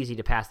so easy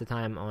to pass the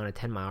time on a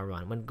 10-mile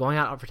run. When going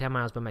out for 10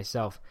 miles by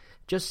myself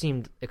just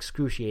seemed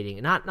excruciating,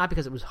 and not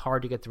because it was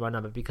hard to get the run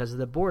done, but because of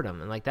the boredom.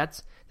 And like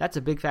that's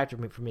a big factor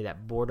for me,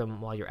 that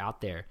boredom while you're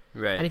out there.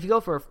 Right. And if you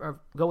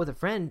go with a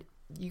friend,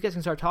 you guys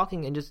can start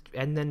talking,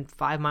 and then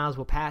 5 miles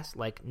will pass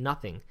like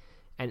nothing,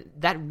 and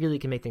that really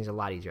can make things a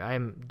lot easier. I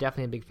am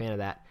definitely a big fan of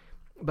that.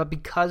 But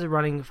because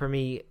running for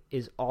me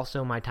is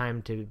also my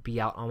time to be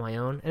out on my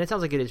own, and it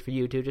sounds like it is for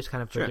you too, just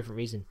kind of for a different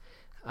reason.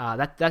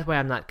 That's why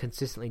I'm not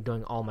consistently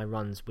doing all my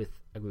runs with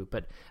a group.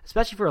 But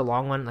especially for a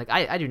long one, like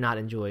I do not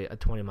enjoy a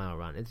 20-mile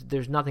run.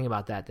 There's nothing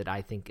about that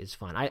I think is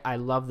fun. I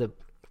love the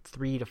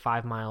 3 to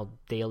 5 mile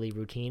daily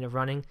routine of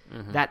running.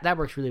 That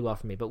works really well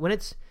for me. But when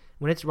it's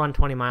run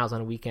 20 miles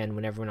on a weekend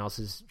when everyone else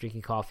is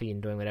drinking coffee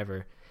and doing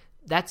whatever,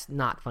 that's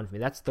not fun for me.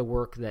 That's the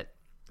work that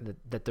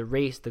the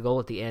race, the goal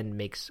at the end,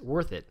 makes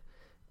worth it.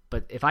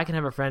 But if I can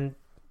have a friend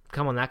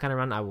come on that kind of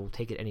run, I will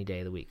take it any day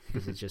of the week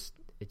because it's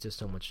just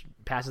so much,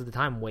 passes the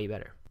time way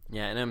better.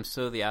 Yeah, and I'm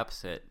so the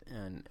opposite,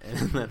 and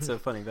that's so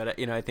funny. But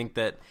I think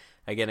that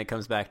again, it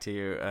comes back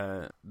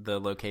to the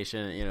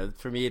location.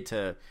 For me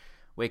to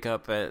wake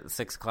up at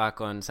 6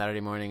 o'clock on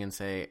Saturday morning and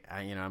say,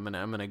 I'm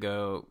gonna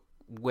go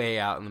way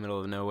out in the middle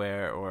of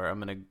nowhere, or I'm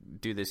gonna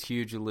do this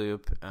huge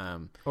loop,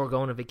 or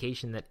go on a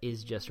vacation that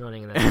is just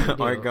running, and that's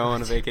or go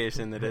on a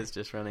vacation that is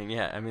just running.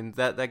 Yeah, I mean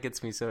that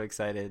gets me so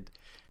excited.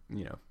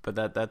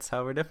 But that's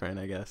how we're different,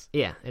 I guess.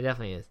 Yeah, it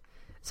definitely is.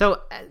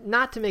 So,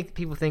 not to make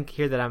people think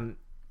here that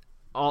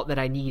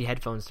I need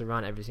headphones to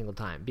run every single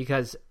time,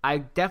 because I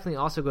definitely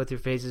also go through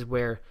phases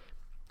where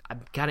I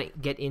kind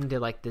of get into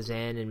like the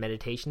Zen and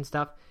meditation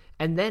stuff,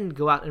 and then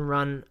go out and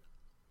run.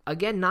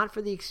 Again, not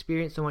for the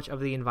experience so much of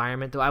the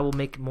environment, though I will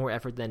make more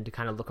effort then to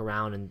kind of look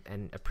around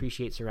and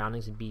appreciate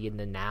surroundings and be in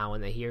the now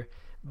and the here,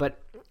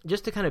 but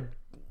just to kind of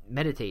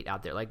meditate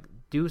out there, like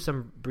do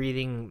some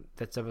breathing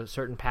that's of a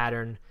certain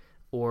pattern,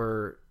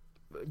 or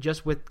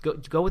just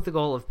go with the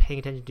goal of paying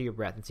attention to your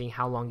breath and seeing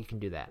how long you can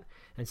do that,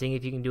 and seeing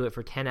if you can do it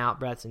for 10 out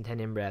breaths and 10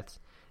 in breaths,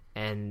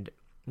 and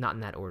not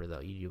in that order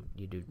though. You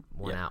do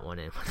one out, one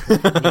in. You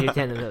do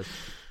 10 of those.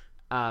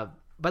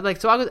 But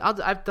like, so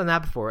I've done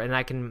that before, and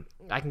I can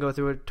go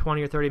through a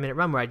 20 or 30 minute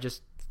run where I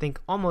just think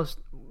almost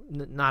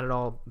not at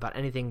all about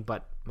anything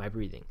but my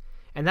breathing,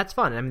 and that's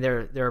fun. I mean,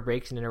 there are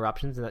breaks and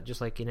interruptions, and that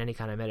just like in any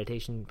kind of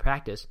meditation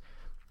practice,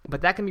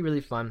 but that can be really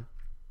fun.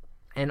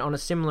 And on a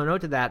similar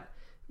note to that,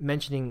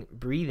 mentioning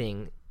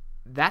breathing,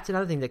 that's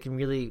another thing that can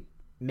really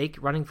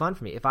make running fun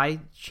for me. If I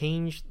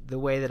change the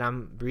way that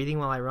I'm breathing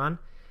while I run,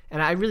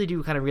 and I really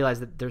do kind of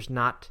realize that there's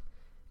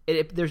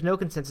no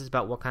consensus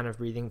about what kind of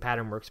breathing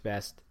pattern works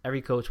best.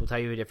 Every coach will tell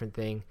you a different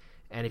thing.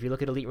 And if you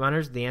look at elite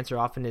runners, the answer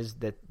often is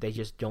that they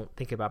just don't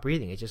think about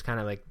breathing. It's just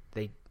kind of like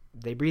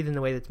they breathe in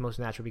the way that's most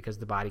natural because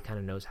the body kind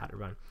of knows how to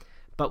run.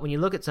 But when you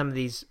look at some of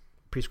these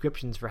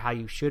prescriptions for how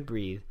you should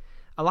breathe,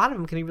 a lot of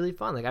them can be really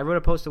fun. Like I wrote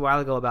a post a while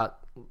ago about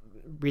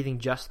breathing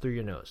just through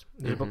your nose.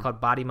 There's a book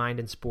called Body, Mind,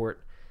 and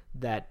Sport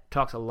that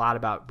talks a lot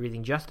about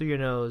breathing just through your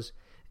nose.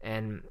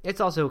 And it's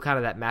also kind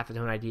of that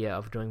Maffetone idea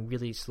of doing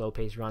really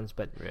slow-paced runs.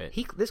 But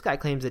this guy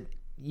claims that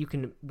you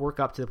can work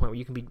up to the point where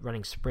you can be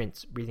running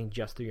sprints, breathing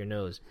just through your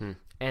nose.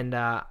 And,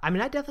 I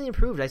definitely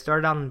improved. I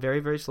started out on very,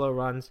 very slow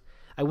runs.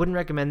 I wouldn't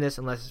recommend this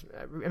unless,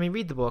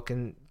 read the book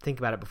and think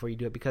about it before you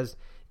do it, because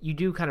you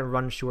do kind of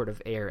run short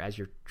of air as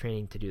you're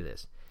training to do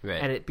this. Right.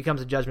 And it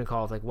becomes a judgment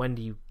call of like, when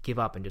do you give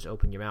up and just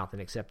open your mouth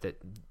and accept that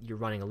you're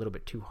running a little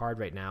bit too hard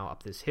right now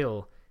up this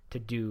hill to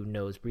do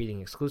nose breathing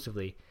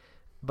exclusively.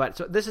 But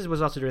so this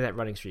was also during that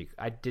running streak.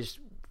 I just,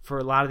 for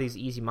a lot of these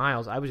easy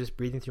miles, I was just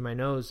breathing through my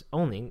nose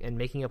only and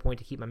making a point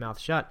to keep my mouth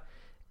shut.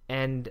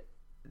 And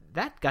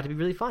that got to be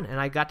really fun.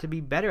 And I got to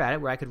be better at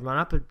it, where I could run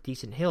up a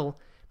decent hill,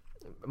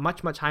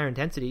 much, much higher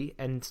intensity,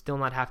 and still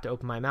not have to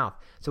open my mouth.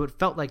 So it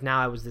felt like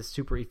now I was this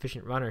super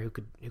efficient runner who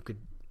could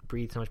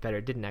breathe so much better.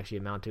 It didn't actually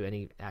amount to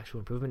any actual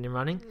improvement in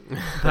running,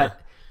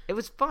 but it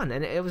was fun.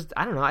 And it was,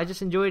 I don't know, I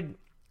just enjoyed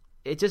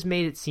it. Just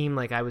made it seem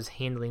like I was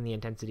handling the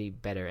intensity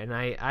better, and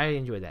I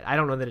enjoyed that. I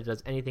don't know that it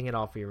does anything at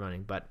all for your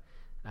running, but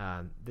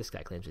this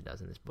guy claims it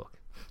does in this book.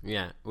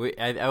 Yeah,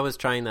 I was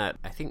trying that,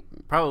 I think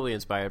probably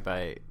inspired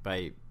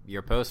by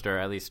your post, or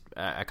at least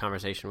a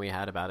conversation we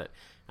had about it.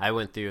 I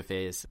went through a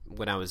phase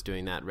when I was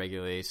doing that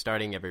regularly,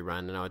 starting every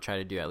run, and I would try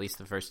to do at least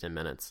the first 10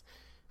 minutes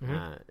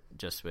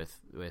just with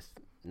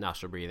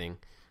nostril breathing.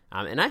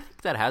 And I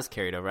think that has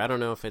carried over. I don't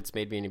know if it's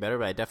made me any better,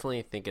 but I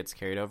definitely think it's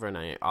carried over, and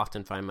I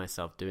often find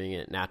myself doing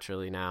it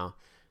naturally now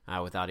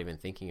without even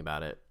thinking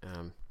about it.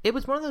 It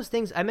was one of those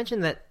things. I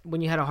mentioned that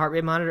when you had a heart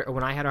rate monitor, or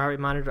when I had a heart rate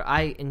monitor,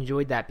 I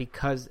enjoyed that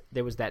because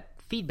there was that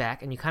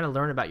feedback, and you kind of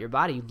learn about your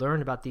body. You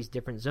learn about these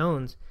different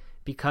zones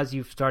because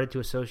you've started to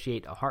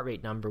associate a heart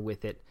rate number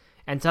with it.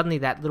 And suddenly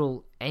that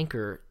little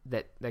anchor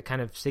that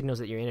kind of signals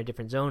that you're in a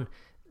different zone,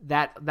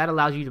 that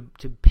allows you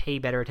to pay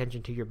better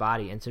attention to your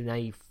body. And so now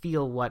you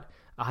feel what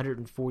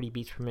 140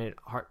 beats per minute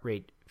heart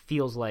rate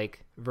feels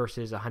like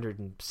versus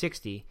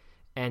 160,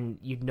 and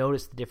you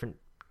notice the different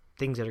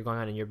things that are going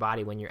on in your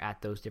body when you're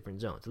at those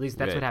different zones. At least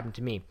that's what happened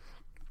to me.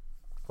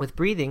 With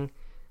breathing,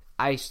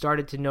 I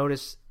started to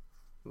notice,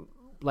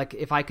 like,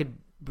 if I could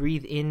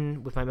breathe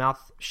in with my mouth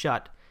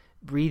shut,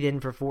 breathe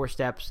in for 4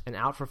 steps and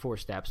out for 4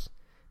 steps,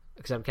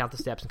 because I would count the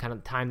steps and kind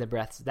of time the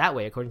breaths that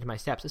way according to my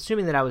steps,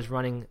 assuming that I was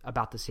running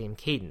about the same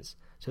cadence,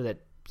 so that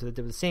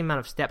there was the same amount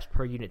of steps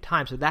per unit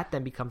time. So that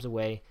then becomes a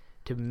way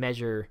to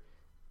measure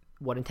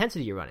what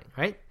intensity you're running,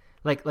 right?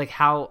 Like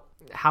how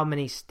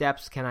many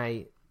steps can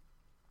I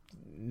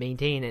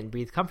maintain and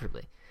breathe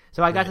comfortably?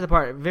 So I got to the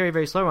part, very,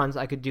 very slow runs,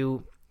 I could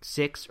do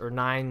 6 or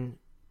 9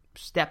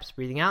 steps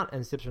breathing out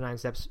and 6 or 9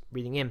 steps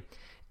breathing in.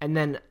 And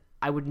then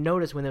I would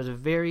notice when there was a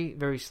very,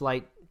 very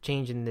slight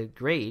change in the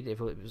grade, if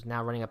it was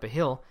now running up a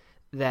hill,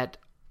 that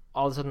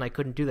all of a sudden I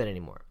couldn't do that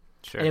anymore.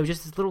 Sure. And it was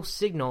just this little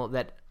signal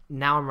that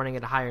now I'm running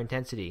at a higher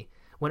intensity,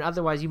 when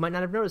otherwise you might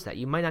not have noticed that.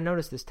 You might not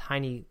notice this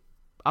tiny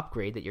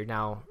upgrade that you're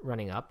now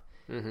running up,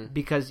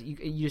 because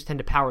you just tend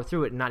to power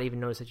through it and not even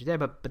notice that you're there.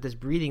 But this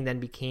breathing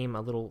then became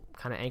a little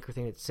kind of anchor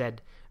thing that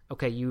said,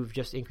 okay, you've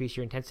just increased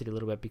your intensity a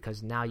little bit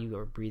because now you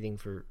are breathing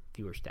for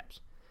fewer steps.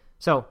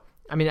 So,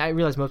 I mean, I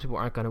realize most people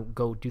aren't going to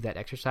go do that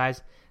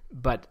exercise,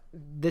 but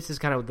this is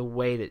kind of the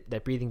way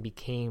that breathing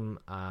became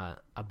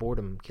a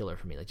boredom killer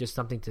for me, like just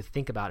something to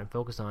think about and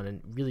focus on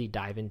and really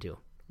dive into.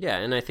 Yeah,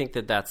 and I think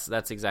that's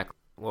exactly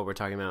what we're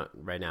talking about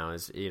right now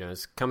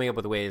is coming up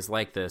with ways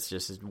like this,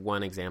 just as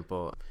one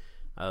example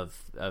of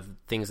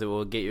things that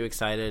will get you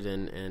excited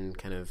and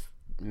kind of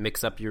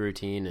mix up your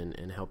routine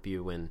and help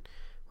you when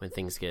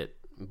things get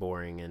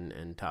boring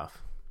and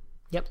tough.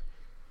 Yep.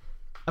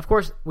 Of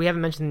course, we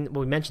haven't mentioned,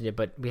 well, we mentioned it,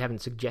 but we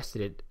haven't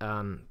suggested it.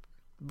 Find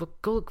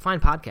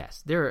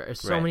podcasts. There are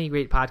so many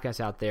great podcasts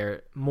out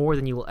there, more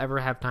than you will ever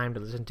have time to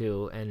listen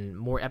to, and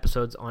more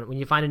episodes on. When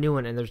you find a new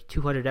one and there's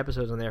 200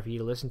 episodes on there for you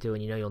to listen to,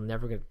 and you'll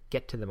never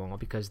get to them all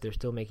because they're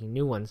still making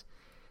new ones.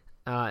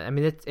 I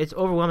mean, it's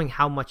overwhelming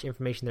how much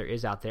information there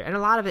is out there, and a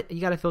lot of it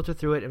you got to filter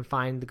through it and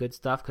find the good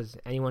stuff, because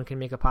anyone can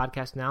make a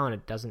podcast now, and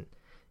it doesn't,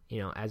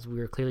 as we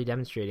were clearly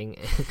demonstrating,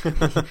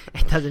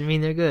 it doesn't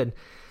mean they're good.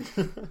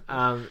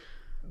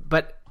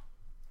 But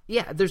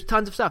yeah, there's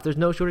tons of stuff. There's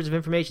no shortage of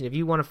information. If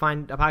you want to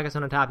find a podcast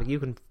on a topic, you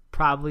can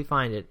probably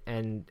find it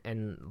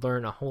and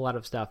learn a whole lot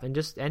of stuff.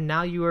 And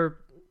now you're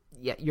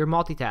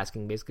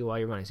multitasking basically while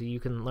you're running, so you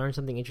can learn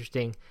something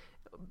interesting.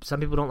 Some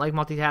people don't like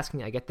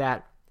multitasking. I get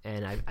that,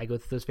 and I go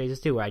through those phases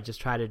too, where I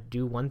just try to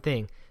do one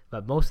thing.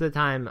 But most of the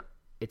time,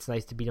 it's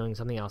nice to be doing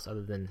something else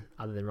other than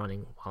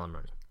running while I'm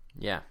running.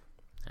 Yeah,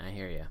 I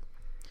hear you.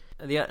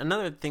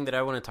 Another thing that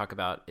I want to talk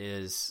about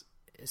is,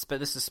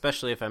 but this is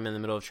especially if I'm in the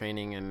middle of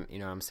training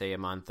and I'm say a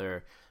month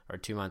or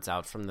 2 months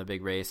out from the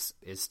big race,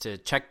 is to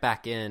check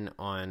back in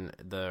on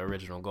the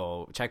original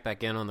goal, check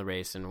back in on the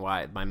race and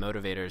why my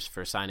motivators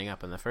for signing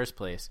up in the first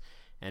place,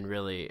 and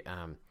really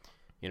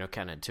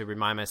kind of to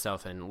remind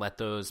myself and let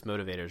those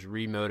motivators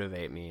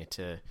remotivate me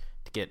to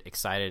get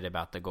excited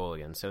about the goal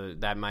again. So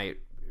that might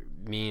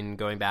mean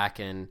going back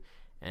and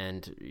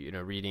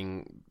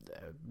reading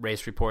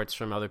race reports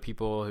from other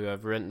people who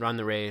have run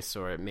the race,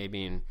 or it may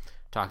mean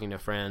talking to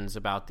friends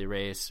about the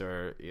race,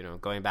 or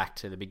going back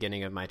to the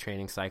beginning of my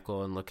training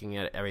cycle and looking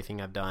at everything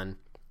I've done.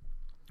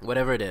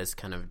 Whatever it is,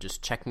 kind of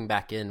just checking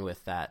back in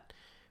with that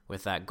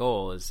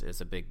goal is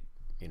a big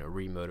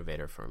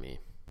remotivator for me.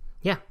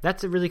 Yeah,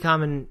 that's a really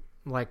common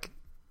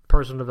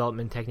personal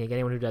development technique.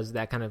 Anyone who does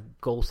that kind of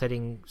goal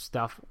setting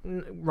stuff,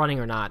 running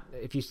or not,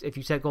 if you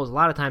set goals, a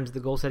lot of times the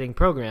goal setting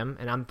program,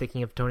 and I'm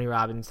thinking of Tony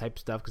Robbins type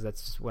stuff because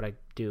that's what I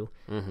do.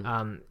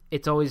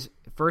 It's always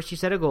first you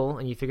set a goal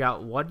and you figure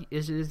out what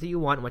it is that you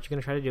want and what you're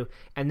going to try to do,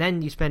 and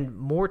then you spend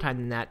more time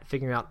than that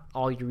figuring out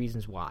all your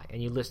reasons why,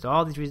 and you list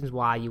all these reasons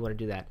why you want to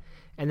do that.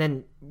 And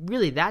then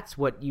really that's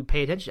what you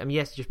pay attention to. I mean,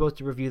 yes, you're supposed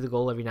to review the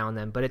goal every now and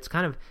then, but it's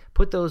kind of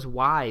put those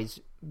whys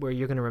where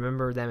you're going to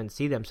remember them and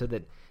see them, so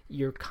that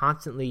you're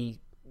constantly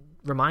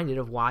reminded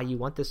of why you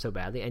want this so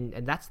badly. And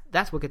that's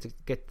what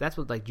that's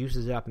what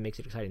juices it up and makes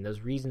it exciting.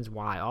 Those reasons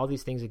why, all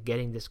these things that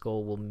getting this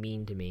goal will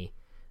mean to me.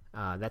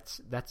 That's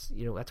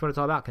what it's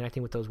all about,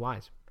 connecting with those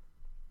whys.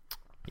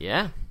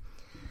 Yeah.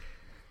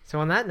 So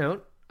on that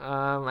note,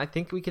 I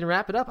think we can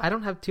wrap it up. I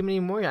don't have too many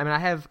more. I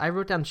mean, I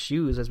wrote down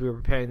shoes as we were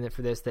preparing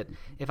for this, that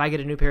if I get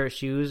a new pair of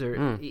shoes, or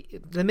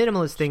the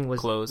minimalist thing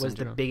was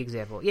the big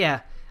example. Yeah.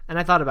 And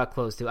I thought about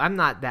clothes too. I'm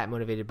not that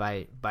motivated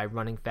by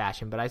running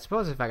fashion, but I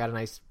suppose if I got a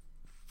nice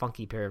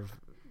funky pair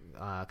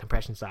of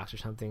compression socks or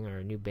something, or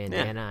a new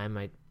bandana, I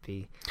might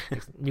be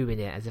new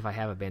bandana, as if I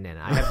have a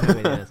bandana. I have no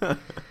bandanas.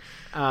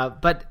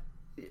 But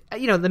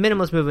the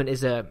minimalist movement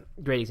is a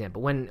great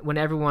example. When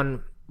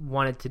everyone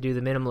wanted to do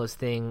the minimalist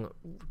thing,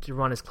 to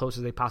run as close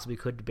as they possibly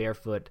could to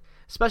barefoot,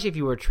 especially if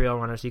you were a trail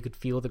runner, so you could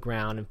feel the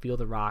ground and feel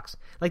the rocks.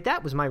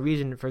 That was my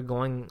reason for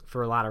going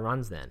for a lot of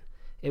runs then.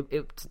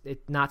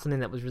 It's not something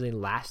that was really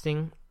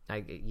lasting.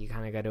 You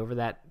kind of got over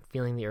that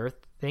feeling the earth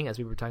thing, as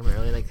we were talking about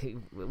earlier.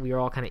 We were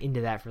all kind of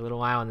into that for a little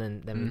while,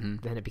 and then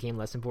it became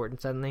less important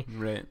suddenly.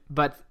 Right.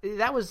 But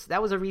that was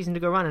a reason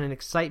to go run, and an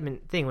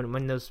excitement thing.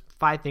 When those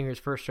 5 fingers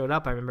first showed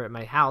up, I remember at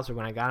my house, or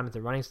when I got them at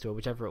the running store,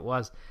 whichever it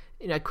was,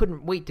 I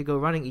couldn't wait to go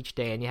running each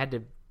day, and you had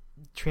to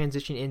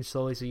transition in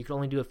slowly, so you could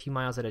only do a few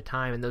miles at a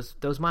time. And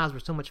those miles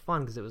were so much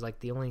fun, because it was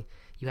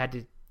you had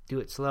to do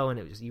it slow,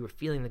 and you were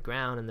feeling the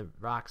ground and the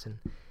rocks, and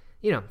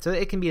so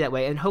it can be that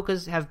way. And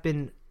Hokas have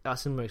been a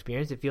similar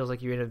experience. It feels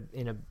like you're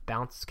in a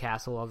bounce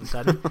castle all of a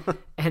sudden,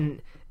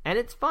 and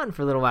it's fun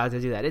for a little while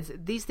to do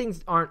that. These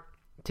things aren't,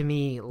 to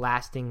me,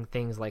 lasting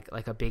things like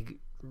a big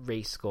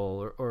race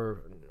goal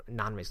or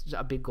non-race, just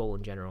a big goal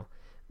in general.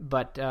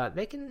 But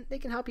they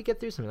can help you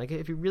get through something.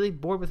 If you're really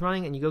bored with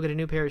running and you go get a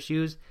new pair of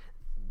shoes,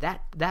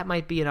 that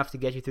might be enough to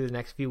get you through the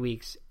next few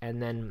weeks,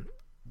 and then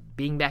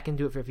being back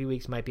into it for a few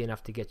weeks might be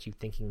enough to get you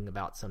thinking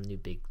about some new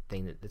big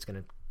thing that's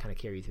going to kind of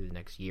carry you through the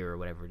next year or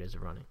whatever it is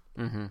of running.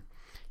 Mm-hmm.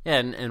 Yeah,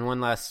 and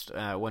one last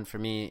one for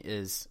me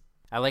is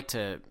I like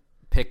to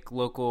pick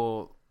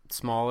local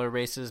smaller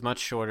races, much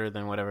shorter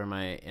than whatever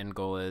my end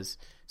goal is.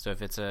 So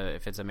if it's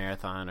a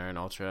marathon or an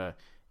ultra,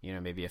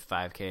 maybe a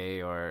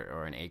 5K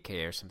or an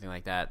 8K or something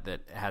like that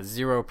has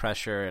zero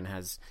pressure and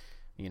has,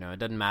 it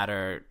doesn't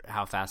matter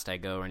how fast I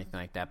go or anything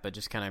like that, but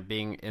just kind of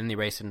being in the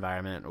race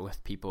environment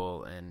with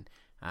people and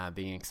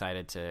being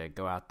excited to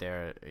go out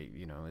there,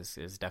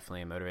 is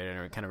definitely a motivator,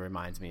 and it kind of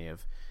reminds me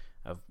of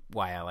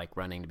why I like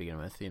running to begin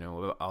with,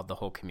 all the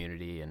whole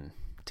community and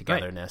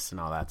togetherness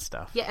and all that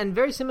stuff. Yeah, and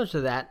very similar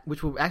to that,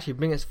 which will actually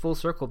bring us full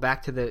circle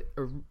back to the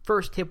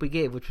first tip we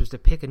gave, which was to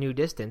pick a new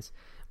distance.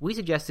 We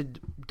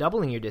suggested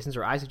doubling your distance,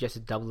 or I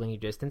suggested doubling your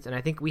distance, and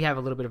I think we have a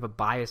little bit of a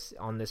bias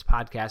on this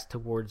podcast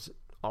towards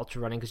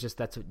ultra running because just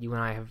that's what you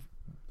and I have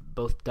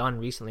both done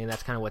recently, and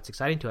that's kind of what's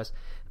exciting to us.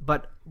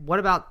 But what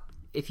about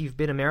if you've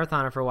been a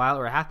marathoner for a while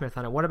or a half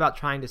marathoner? What about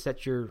trying to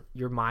set your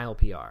mile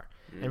PR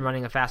and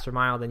running a faster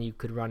mile than you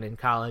could run in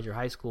college or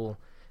high school?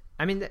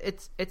 I mean,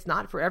 it's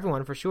not for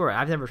everyone, for sure.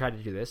 I've never tried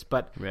to do this,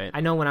 but right.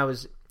 I know when I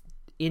was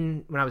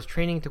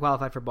training to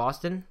qualify for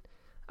Boston,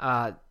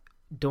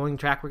 doing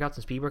track workouts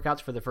and speed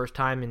workouts for the first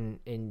time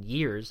in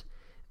years,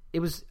 it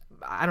was,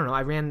 I don't know,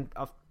 I ran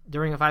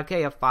during a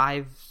 5K a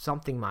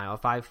 5-something mile, a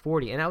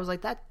 5:40, and I was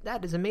like,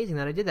 that is amazing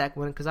that I did that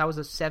because I was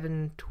a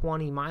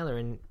 7:20 miler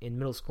in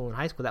middle school and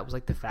high school. That was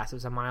like the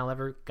fastest a mile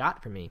ever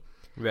got for me.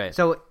 Right.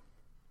 So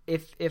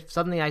if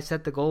suddenly I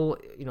set the goal,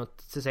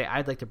 to say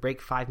I'd like to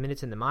break 5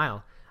 minutes in the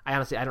mile, I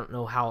don't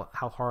know how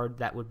hard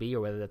that would be,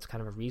 or whether that's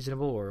kind of a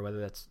reasonable or whether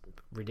that's a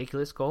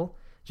ridiculous goal,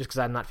 just because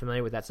I'm not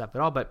familiar with that stuff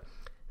at all. But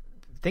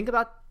think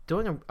about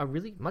doing a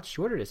really much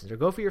shorter distance, or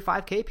go for your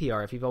 5K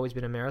PR if you've always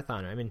been a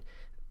marathoner. I mean,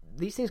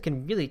 these things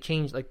can really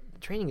change. Like,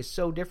 training is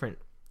so different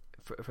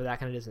for that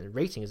kind of distance.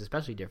 Racing is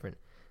especially different.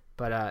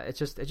 But it's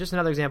just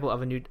another example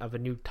of a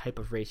new type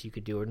of race you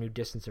could do, or a new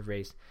distance of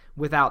race,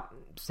 without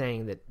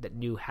saying that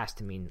new has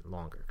to mean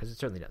longer, because it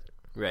certainly doesn't.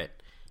 Right.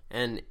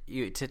 And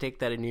to take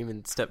that an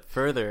even step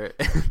further,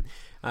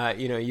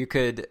 you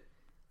could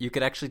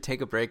actually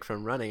take a break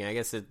from running. I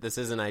guess this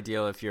isn't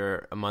ideal if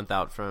you're a month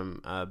out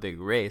from a big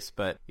race,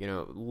 but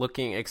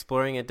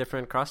exploring at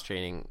different cross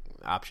training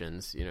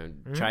options.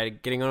 Try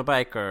getting on a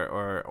bike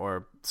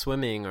or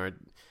swimming or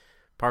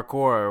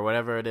parkour or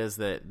whatever it is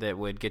that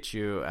would get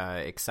you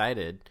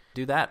excited.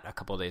 Do that a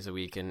couple of days a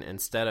week, and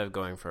instead of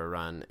going for a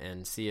run,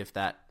 and see if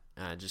that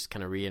just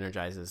kind of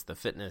re-energizes the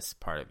fitness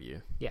part of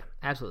you. Yeah,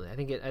 absolutely. I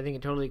think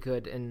it totally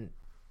could. And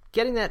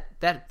getting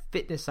that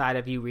fitness side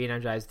of you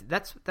re-energized,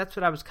 that's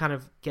what I was kind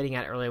of getting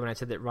at earlier when I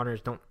said that runners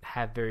don't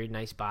have very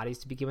nice bodies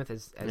to begin with.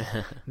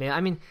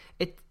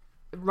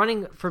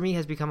 Running for me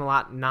has become a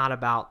lot not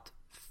about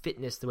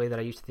fitness the way that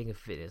I used to think of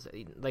fitness,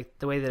 like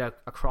the way that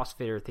a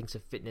CrossFitter thinks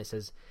of fitness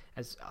as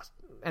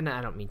and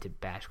I don't mean to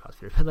bash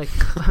CrossFitters, but like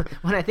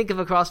when I think of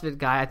a CrossFit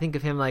guy, I think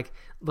of him like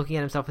looking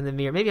at himself in the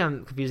mirror. Maybe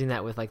I'm confusing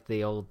that with like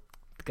the old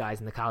guys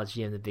in the college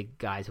gym, the big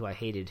guys who I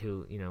hated,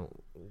 who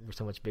were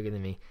so much bigger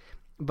than me.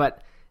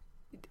 But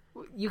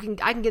I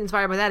can get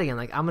inspired by that again.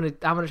 Like I'm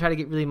gonna try to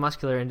get really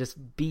muscular and just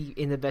be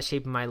in the best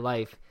shape of my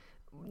life,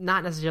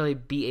 not necessarily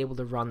be able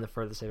to run the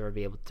furthest I've ever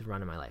be able to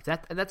run in my life.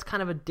 That's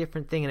kind of a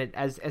different thing. And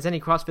as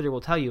any CrossFitter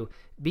will tell you,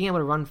 being able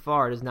to run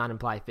far does not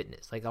imply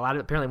fitness. Like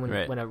apparently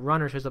when a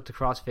runner shows up to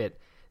CrossFit,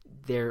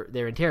 they're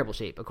in terrible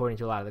shape according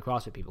to a lot of the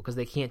CrossFit people, because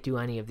they can't do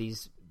any of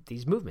these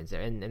movements,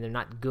 and they're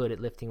not good at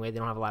lifting weight. They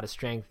don't have a lot of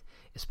strength,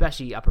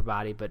 especially upper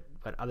body, but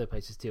other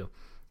places too.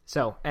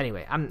 So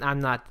anyway, I'm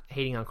not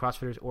hating on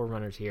CrossFitters or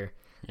runners here,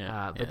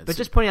 but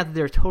just pointing out that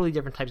there are totally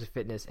different types of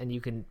fitness, and you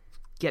can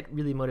get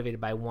really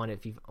motivated by one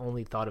if you've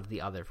only thought of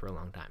the other for a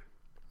long time.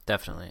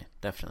 Definitely.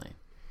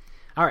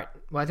 All right.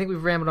 Well, I think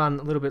we've rambled on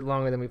a little bit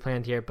longer than we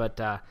planned here, but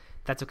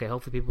that's okay.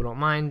 Hopefully people don't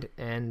mind.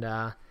 And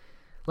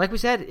like we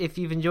said, if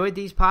you've enjoyed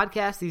these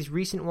podcasts, these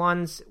recent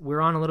ones,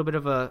 we're on a little bit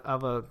of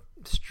a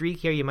streak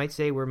here. You might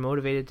say we're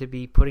motivated to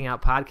be putting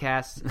out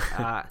podcasts.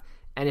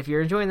 And if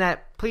you're enjoying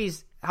that,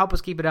 please help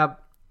us keep it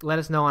up. Let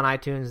us know on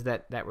iTunes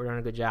that we're doing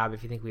a good job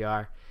if you think we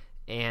are.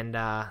 And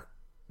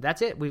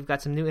that's it. We've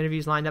got some new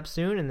interviews lined up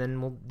soon, and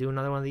then we'll do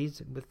another one of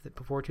these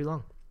before too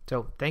long.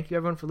 So thank you,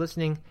 everyone, for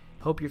listening.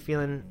 Hope you're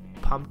feeling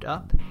pumped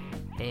up,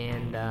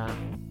 and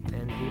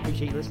we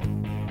appreciate you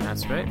listening.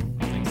 That's right.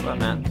 Thanks a lot,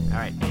 Matt. All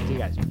right. See you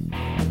guys.